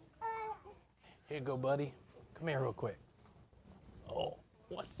 Here you go, buddy. Come here real quick. Oh,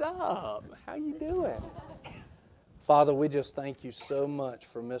 what's up? How you doing? Father, we just thank you so much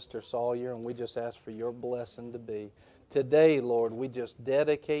for Mr. Sawyer, and we just ask for your blessing to be. Today, Lord, we just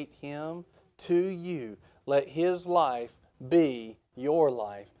dedicate him to you. Let his life be your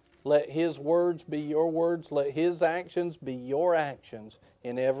life. Let his words be your words. Let his actions be your actions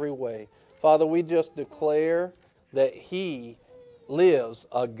in every way. Father, we just declare that he lives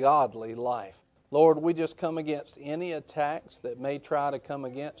a godly life. Lord, we just come against any attacks that may try to come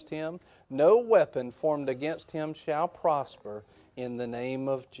against him. No weapon formed against him shall prosper in the name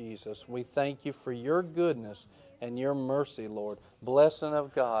of Jesus. We thank you for your goodness and your mercy, Lord. Blessing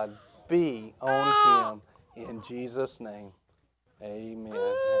of God be on him in Jesus' name. Amen.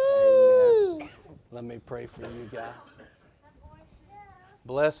 Amen. Let me pray for you guys.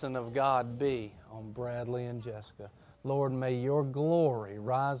 Blessing of God be on Bradley and Jessica. Lord, may your glory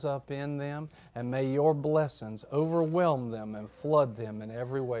rise up in them, and may your blessings overwhelm them and flood them in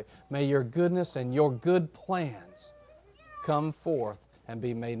every way. May your goodness and your good plans come forth and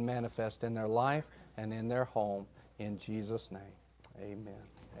be made manifest in their life and in their home. In Jesus' name, amen.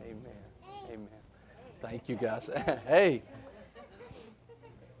 Amen. Amen. Thank you, guys. Hey.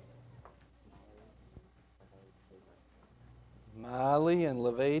 Miley and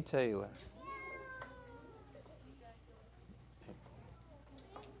LeVay Taylor.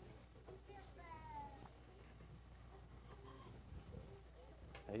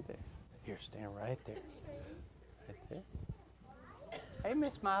 Hey there. Here, stand right there. Right there. Hey,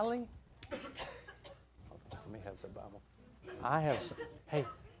 Miss Miley. Let me have the Bible. I have some. Hey,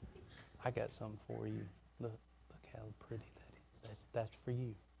 I got something for you. Look how pretty that is. That's for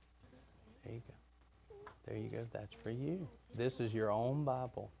you. There you go. There you go. That's for you. This is your own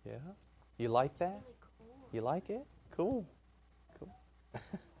Bible. Yeah. You like that? You like it? Cool. Cool.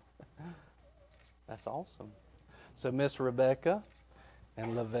 That's awesome. So Miss Rebecca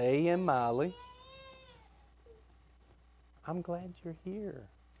and LaVey and Miley, I'm glad you're here.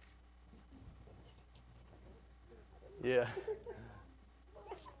 Yeah.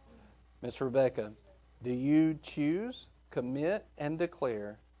 Miss Rebecca, do you choose, commit, and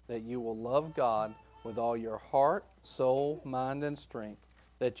declare that you will love God with all your heart, soul, mind, and strength,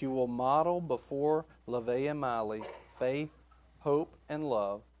 that you will model before LaVey and Miley faith, hope, and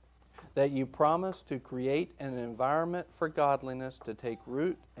love, that you promise to create an environment for godliness to take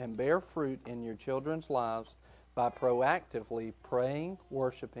root and bear fruit in your children's lives by proactively praying,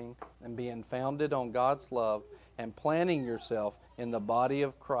 worshiping, and being founded on God's love and planting yourself in the body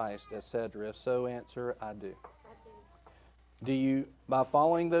of Christ, etc. If so, answer, I do. Do you, by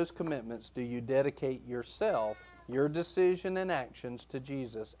following those commitments, do you dedicate yourself, your decision and actions to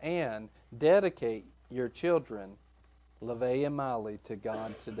Jesus, and dedicate your children, LaVey and Miley, to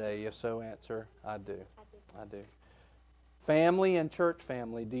God today? If so, answer, I do. I do. Family and church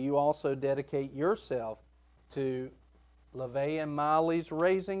family, do you also dedicate yourself to LaVey and Miley's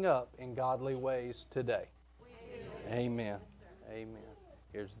raising up in godly ways today? Amen. Amen.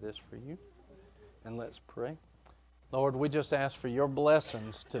 Here's this for you. And let's pray. Lord, we just ask for your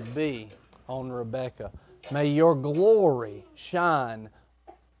blessings to be on Rebecca. May your glory shine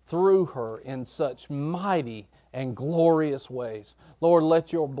through her in such mighty and glorious ways. Lord,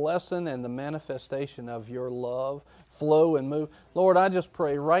 let your blessing and the manifestation of your love flow and move. Lord, I just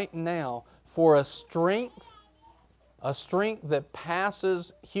pray right now for a strength that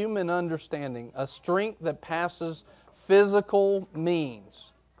passes human understanding, a strength that passes physical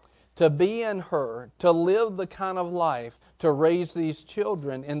means, to be in her, to live the kind of life, to raise these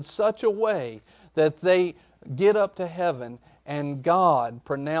children in such a way that they get up to heaven and God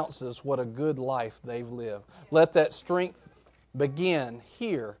pronounces what a good life they've lived. Let that strength begin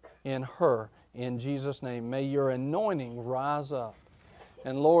here in her, in Jesus' name. May your anointing rise up.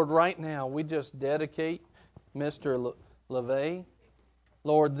 And Lord, right now, we just dedicate Mr. LaVey.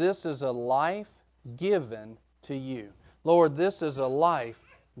 Lord, this is a life given to you. Lord, this is a life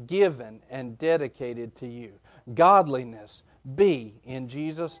given and dedicated to you. Godliness be in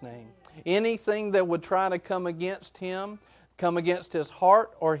Jesus' name. Anything that would try to come against him, come against his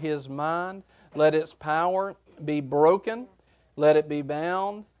heart or his mind, let its power be broken, let it be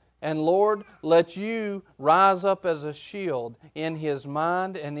bound. And Lord, let you rise up as a shield in his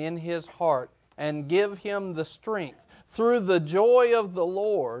mind and in his heart and give him the strength through the joy of the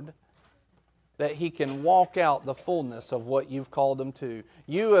Lord that he can walk out the fullness of what you've called him to.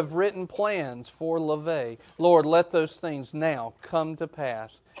 You have written plans for LaVey. Lord, let those things now come to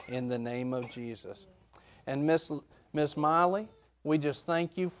pass in the name of Jesus. And Miss Miley, we just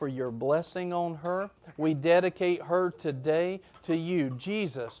thank you for your blessing on her. We dedicate her today to you.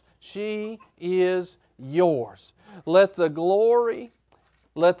 Jesus, she is yours. Let the glory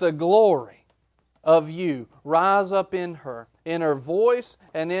of you rise up in her voice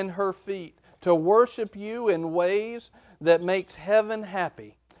and in her feet, to worship you in ways that makes heaven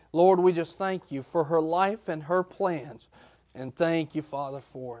happy. Lord, we just thank you for her life and her plans. And thank you, Father,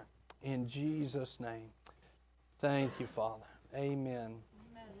 for it. In Jesus' name. Thank you, Father. Amen.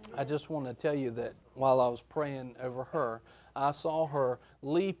 I just want to tell you that while I was praying over her, I saw her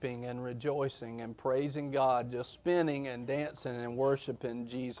leaping and rejoicing and praising God, just spinning and dancing and worshiping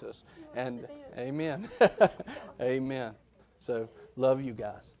Jesus. And amen. Amen. So, love you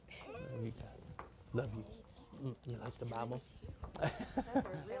guys. Love you guys. Love you. You like the Bible?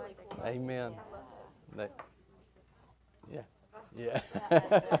 Amen. Yeah. Yeah.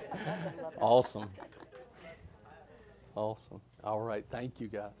 Awesome. Awesome. All right. Thank you,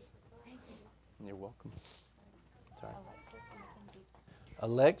 guys. You're welcome. Sorry.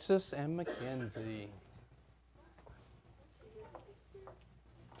 Alexis and Mackenzie.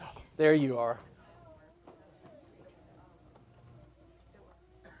 There you are.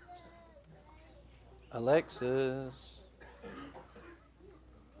 Alexis.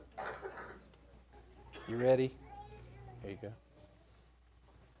 You ready? Here you go.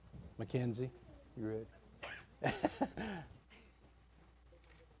 Mackenzie, you ready?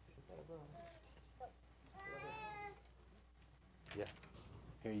 Yeah.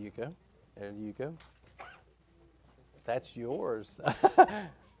 Here you go. There you go. That's yours.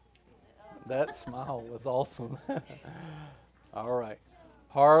 That smile was awesome. All right.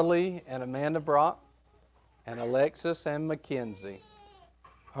 Harley and Amanda Brock and Alexis and Mackenzie.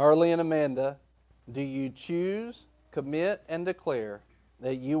 Harley and Amanda, do you choose, commit, and declare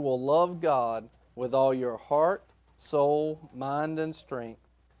that you will love God with all your heart, soul, mind, and strength,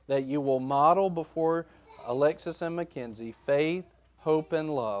 that you will model before Alexis and Mackenzie faith, hope,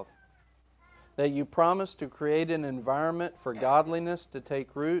 and love, that you promise to create an environment for godliness to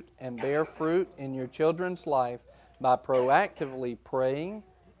take root and bear fruit in your children's life by proactively praying,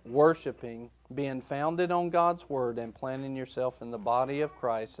 worshiping, being founded on God's Word, and planting yourself in the body of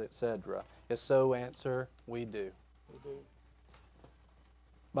Christ, etc. If so, answer, we do.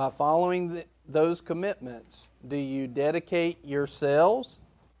 By following those commitments, do you dedicate yourselves,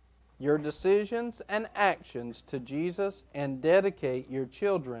 your decisions, and actions to Jesus and dedicate your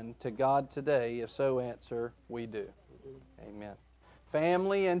children to God today? If so, answer, we do. Amen.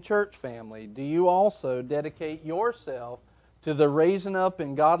 Family and church family, do you also dedicate yourself to the raising up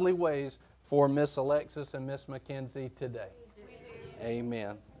in godly ways for Miss Alexis and Miss Mackenzie today?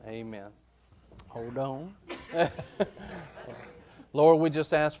 Amen. Amen. Hold on. Lord, we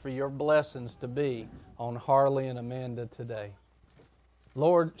just ask for your blessings to be on Harley and Amanda today.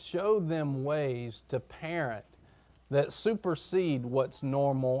 Lord, show them ways to parent that supersede what's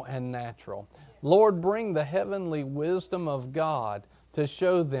normal and natural. Lord, bring the heavenly wisdom of God to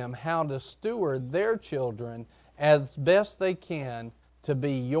show them how to steward their children as best they can to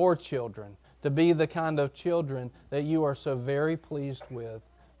be your children, to be the kind of children that you are so very pleased with.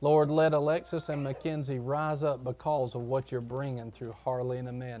 Lord, let Alexis and Mackenzie rise up because of what you're bringing through Harley and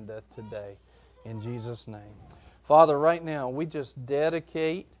Amanda today. In Jesus' name. Father, right now, we just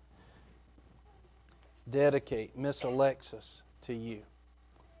dedicate Miss Alexis to you.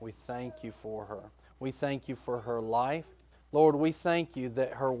 We thank you for her. We thank you for her life. Lord, we thank you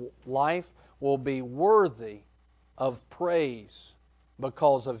that her life will be worthy of praise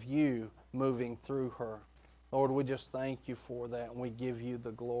because of you moving through her. Lord, we just thank you for that, and we give you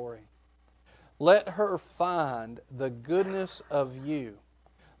the glory. Let her find the goodness of you.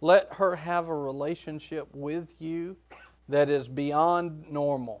 Let her have a relationship with you that is beyond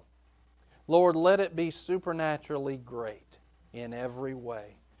normal. Lord, let it be supernaturally great in every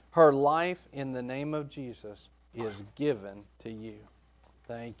way. Her life, in the name of Jesus, is given to you.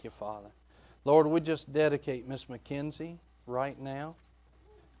 Thank you, Father. Lord, we just dedicate Miss Mackenzie right now.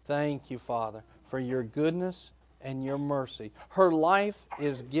 Thank you, Father, for your goodness and your mercy. Her life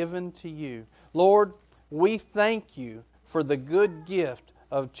is given to you. Lord, we thank you for the good gift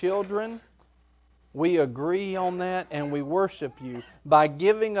of children. We agree on that, and we worship you by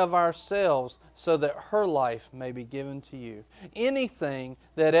giving of ourselves so that her life may be given to you. Anything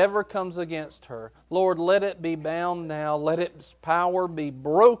that ever comes against her, Lord, let it be bound now. Let its power be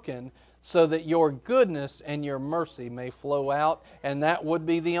broken so that your goodness and your mercy may flow out, and that would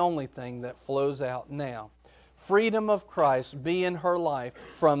be the only thing that flows out now. Freedom of Christ be in her life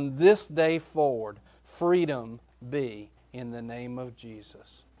from this day forward. Freedom be in the name of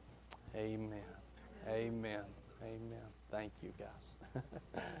Jesus. Amen. Amen. Amen. Thank you, guys.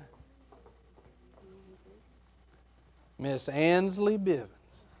 Miss Ansley Bivens.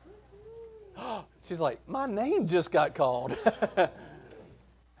 She's like, my name just got called.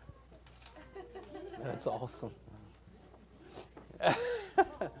 That's awesome.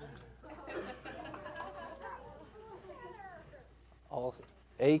 Awesome.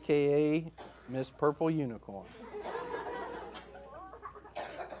 AKA Miss Purple Unicorn.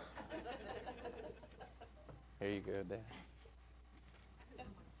 Here you go, Dad.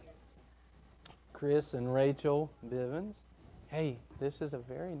 Chris and Rachel Bivens. Hey, this is a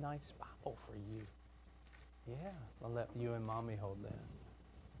very nice Bible for you. Yeah, I'll let you and Mommy hold that.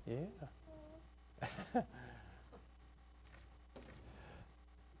 Yeah.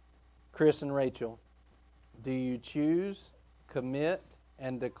 Chris and Rachel, do you choose, commit,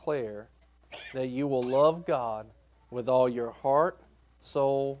 and declare that you will love God with all your heart,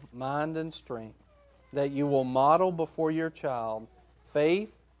 soul, mind, and strength, that you will model before your child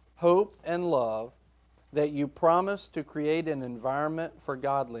faith, hope, and love, that you promise to create an environment for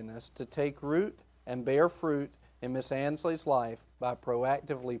godliness to take root and bear fruit in Miss Ansley's life by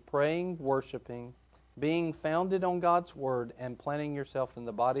proactively praying, worshiping, being founded on God's Word, and planting yourself in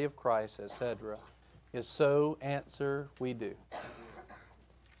the body of Christ, etc. If so, answer, we do.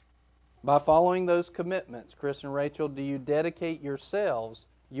 By following those commitments, Chris and Rachel, do you dedicate yourselves,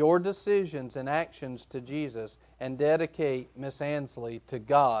 your decisions and actions to Jesus, and dedicate Miss Ansley to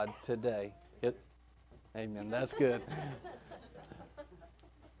God today? Amen. That's good.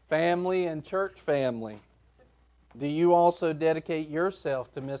 Family and church family, Do you also dedicate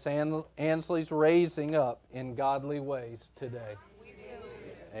yourself to Miss Ansley's raising up in godly ways today? We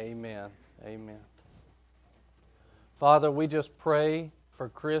do. Amen. Amen. Father, we just pray for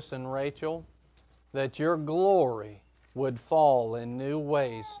Chris and Rachel that your glory would fall in new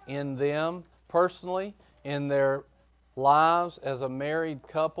ways in them personally, in their lives as a married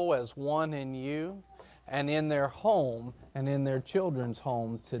couple, as one in you, and in their home and in their children's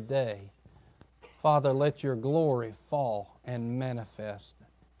home today. Father, let your glory fall and manifest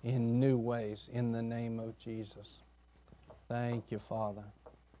in new ways in the name of Jesus. Thank you, Father.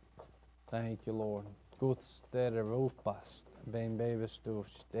 Thank you, Lord.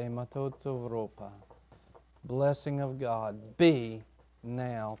 Blessing of God be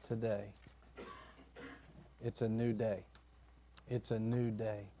now today. It's a new day. It's a new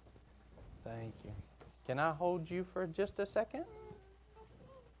day. Thank you. Can I hold you for just a second?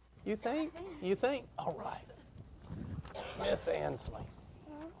 You think? You think? All right. Miss Ansley.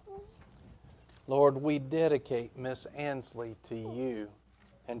 Lord, we dedicate Miss Ansley to you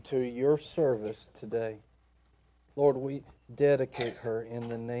and to your service today. Lord, we dedicate her in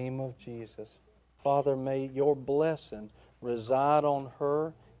the name of Jesus. Father, may your blessing reside on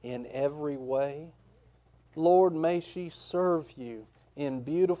her in every way. Lord, may she serve you in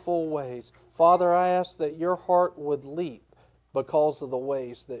beautiful ways. Father, I ask that your heart would leap because of the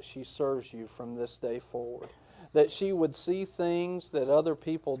ways that she serves you from this day forward. That she would see things that other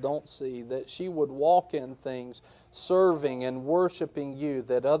people don't see. That she would walk in things serving and worshiping you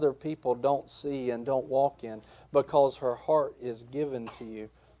that other people don't see and don't walk in because her heart is given to you.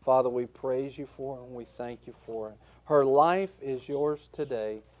 Father, we praise you for it and we thank you for it. Her life is yours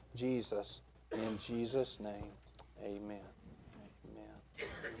today, Jesus. In Jesus' name, amen. Amen.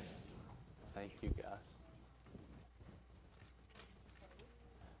 Thank you, guys.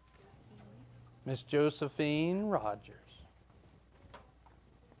 Miss Josephine Rogers.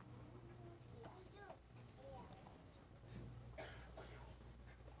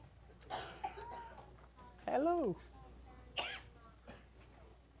 Hello.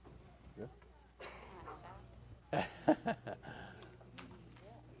 There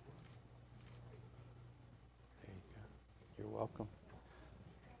you go. You're welcome.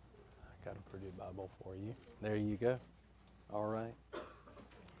 I got a pretty Bible for you. There you go. All right.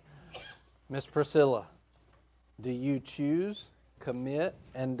 Miss Priscilla, do you choose, commit,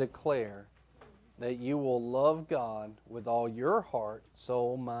 and declare that you will love God with all your heart,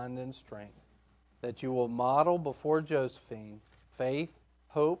 soul, mind, and strength? That you will model before Josephine faith,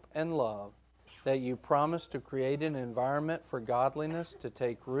 hope, and love? That you promise to create an environment for godliness to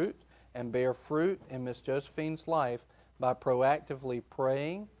take root and bear fruit in Miss Josephine's life by proactively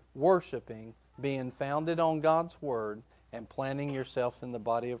praying, worshiping, being founded on God's Word, and planting yourself in the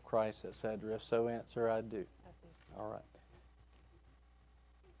body of Christ, etc. If so, answer, I do. All right.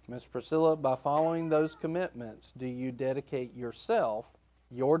 Miss Priscilla, by following those commitments, do you dedicate yourself,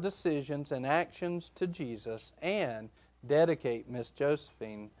 your decisions and actions to Jesus, and dedicate Miss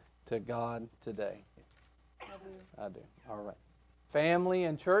Josephine to God today? I do. All right. Family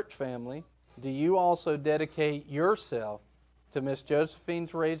and church family, do you also dedicate yourself to Miss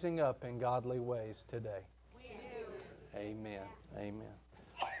Josephine's raising up in godly ways today? We do. Amen. Amen.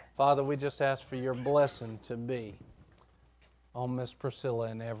 Father, we just ask for your blessing to be on Miss Priscilla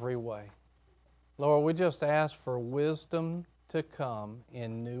in every way. Lord, we just ask for wisdom to come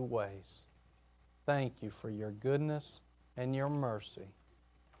in new ways. Thank you for your goodness and your mercy.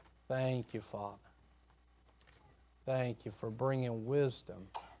 Thank you, Father. Thank you for bringing wisdom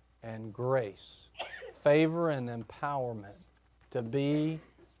and grace, favor and empowerment to be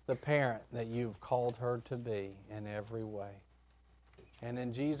the parent that you've called her to be in every way. And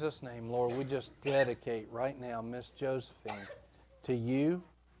in Jesus' name, Lord, we just dedicate right now Miss Josephine to you.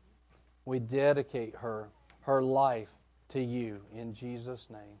 We dedicate her life to you in Jesus'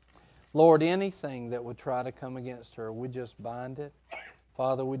 name. Lord, anything that would try to come against her, we just bind it.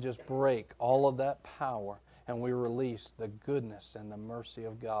 Father, we just break all of that power and we release the goodness and the mercy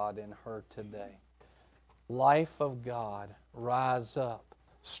of God in her today. Life of God, rise up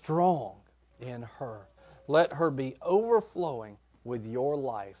strong in her. Let her be overflowing with your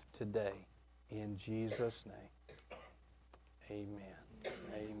life today. In Jesus' name. Amen.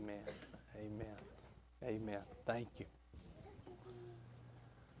 Amen. Amen. Amen. Thank you.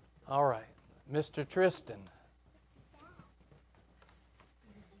 All right. Mr. Tristan.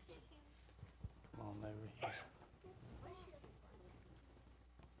 Come on over here.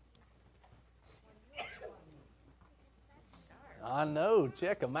 I know.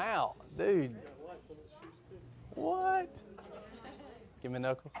 Check them out. Dude. What? Give me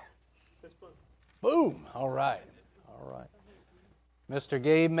knuckles. Boom. All right. All right. Mr.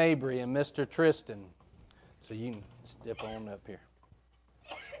 Gabe Mabry and Mr. Tristan. So you can step on up here.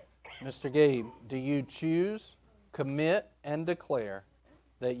 Mr. Gabe, do you choose, commit, and declare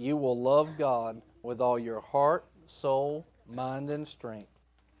that you will love God with all your heart, soul, mind, and strength?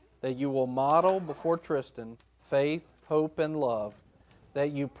 That you will model before Tristan faith, hope, and love?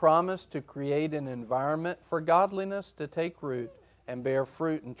 That you promise to create an environment for godliness to take root and bear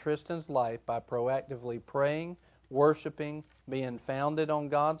fruit in Tristan's life by proactively praying, worshiping, being founded on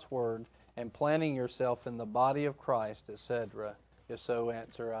God's Word, and planting yourself in the body of Christ, etc.? If so,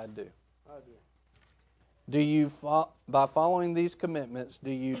 answer, I do. I do. Do you, by following these commitments,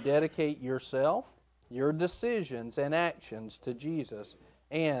 do you dedicate yourself, your decisions, and actions to Jesus,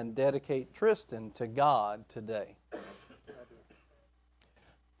 and dedicate Tristan to God today? I do.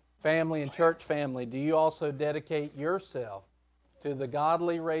 Family and church family, do you also dedicate yourself to the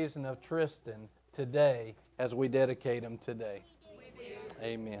godly raising of Tristan today as we dedicate him today? We do.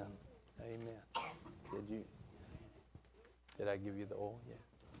 Amen. Amen. Did I give you the oil? Yeah.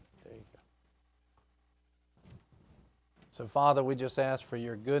 There you go. So, Father, we just ask for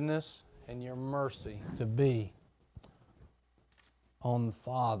your goodness and your mercy to be on the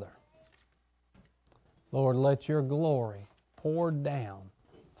Father. Lord, let your glory pour down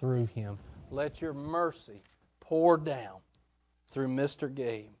through him. Let your mercy pour down through Mr.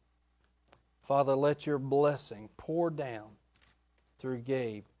 Gabe. Father, let your blessing pour down through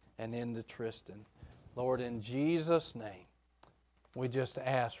Gabe and into Tristan. Lord, in Jesus' name, we just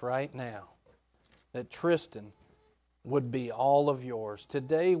ask right now that Tristan would be all of yours.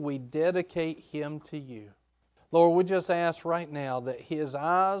 Today we dedicate him to you. Lord, we just ask right now that his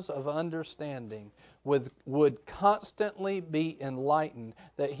eyes of understanding would constantly be enlightened,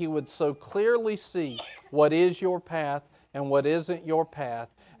 that he would so clearly see what is your path and what isn't your path.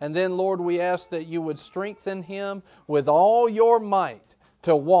 And then, Lord, we ask that you would strengthen him with all your might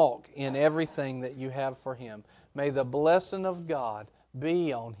to walk in everything that you have for him. May the blessing of God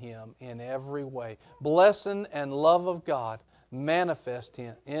be on him in every way. Blessing and love of God manifest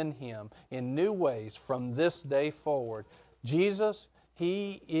in him in new ways from this day forward. Jesus,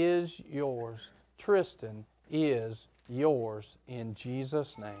 he is yours. Tristan is yours in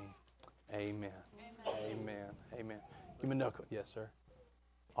Jesus' name. Amen. Amen. Amen. Give me a knuckle. Yes, sir.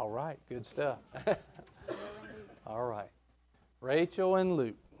 All right. Good stuff. All right. Rachel and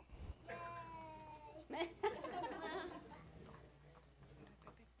Luke.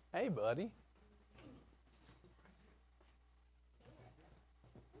 Hey, buddy.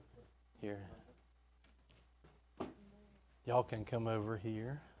 Here. Y'all can come over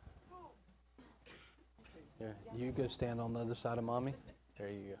here. There. You go stand on the other side of Mommy. There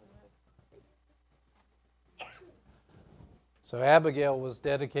you go. So Abigail was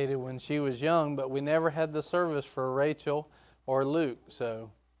dedicated when she was young, but we never had the service for Rachel or Luke.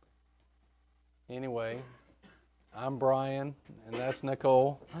 So anyway, I'm Brian, and that's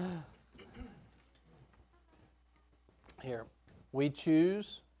Nicole. Here, we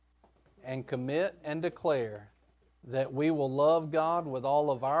choose and commit and declare that we will love God with all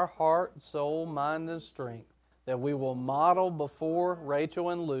of our heart, soul, mind, and strength, that we will model before Rachel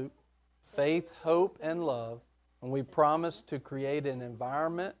and Luke faith, hope, and love, and we promise to create an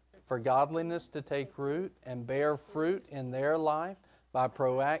environment for godliness to take root and bear fruit in their life by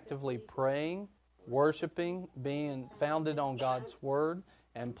proactively praying, worshiping, being founded on God's Word,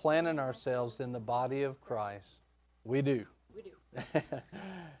 and planting ourselves in the body of Christ. We do. We do.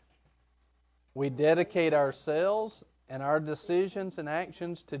 We dedicate ourselves and our decisions and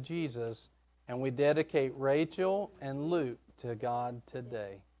actions to Jesus, and we dedicate Rachel and Luke to God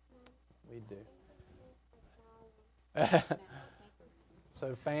today. We do.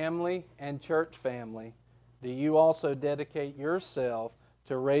 So family and church family, do you also dedicate yourself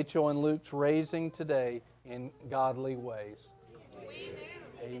to Rachel and Luke's raising today in godly ways? We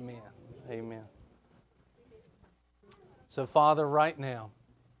do. Amen. Amen. So Father, right now,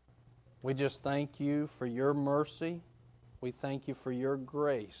 we just thank you for your mercy. We thank you for your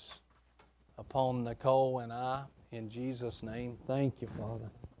grace upon Nicole and I. In Jesus' name, thank you,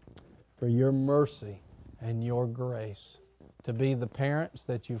 Father, for your mercy and your grace to be the parents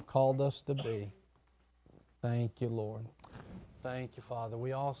that you've called us to be. Thank you, Lord. Thank you, Father.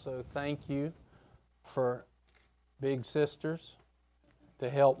 We also thank you for big sisters to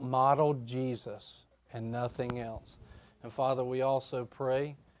help model Jesus and nothing else. And Father, we also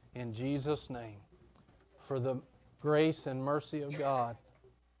pray in Jesus' name for the grace and mercy of God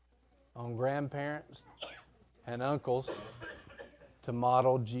on grandparents and uncles to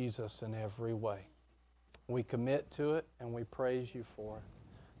model Jesus in every way. We commit to it and we praise you for it.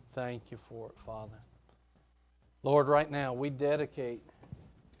 Thank you for it, Father. Lord, right now we dedicate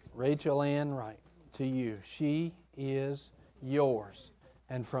Rachel Ann Wright to you. She is yours.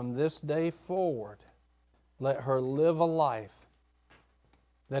 And from this day forward, let her live a life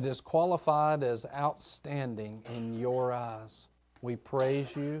that is qualified as outstanding in your eyes. We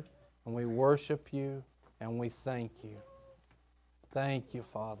praise you and we worship you and we thank you. Thank you,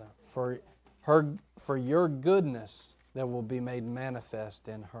 Father, for your goodness that will be made manifest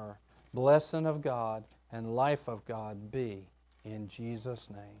in her. Blessing of God and life of God be in Jesus'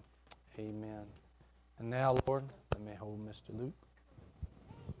 name. Amen. And now, Lord, let me hold Mr. Luke.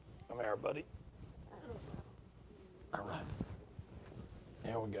 Come here, buddy. All right.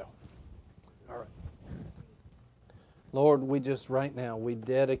 There we go. All right. Lord, we just right now, we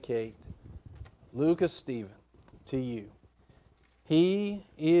dedicate Lucas Stephen to you. He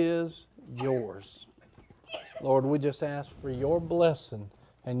is yours. Lord, we just ask for your blessing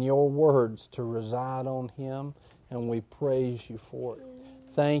and your words to reside on him, and we praise you for it.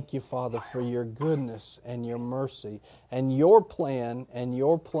 Thank you, Father, for your goodness and your mercy and your plan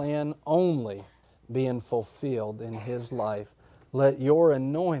only being fulfilled in his life. Let your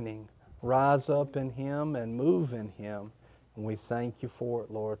anointing rise up in him and move in him, and we thank you for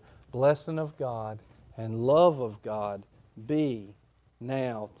it, Lord. Blessing of God and love of God be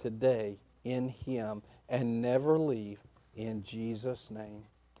now, today, in him, and never leave, in Jesus' name.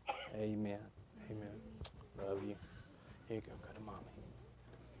 Amen. Amen. Love you. Here you go. Go to Mommy.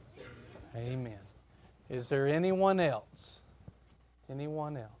 Amen. Is there anyone else?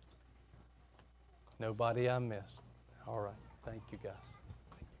 Anyone else? Nobody I missed. All right. Thank you, guys.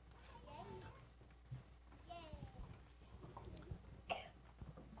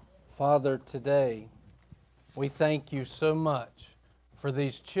 Father, today we thank you so much for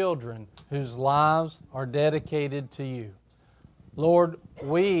these children whose lives are dedicated to you. Lord,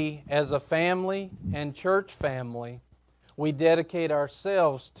 we as a family and church family, we dedicate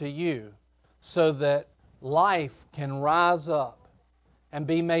ourselves to you so that life can rise up and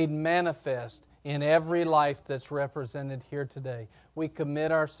be made manifest in every life that's represented here today. We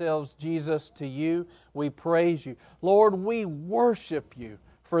commit ourselves, Jesus, to you. We praise you. Lord, we worship you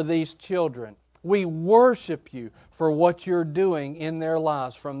for these children. We worship you for what you're doing in their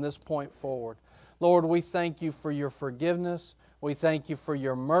lives from this point forward. Lord, we thank you for your forgiveness. We thank you for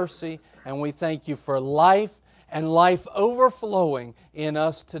your mercy. And we thank you for life and life overflowing in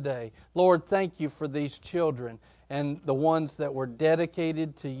us today. Lord, thank you for these children and the ones that were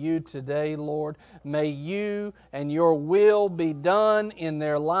dedicated to you today, Lord. May you and your will be done in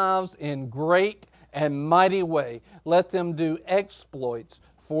their lives in great and mighty way. Let them do exploits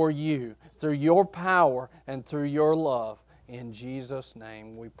for you through your power and through your love. In Jesus'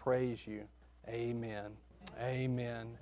 name we praise you. Amen. Amen.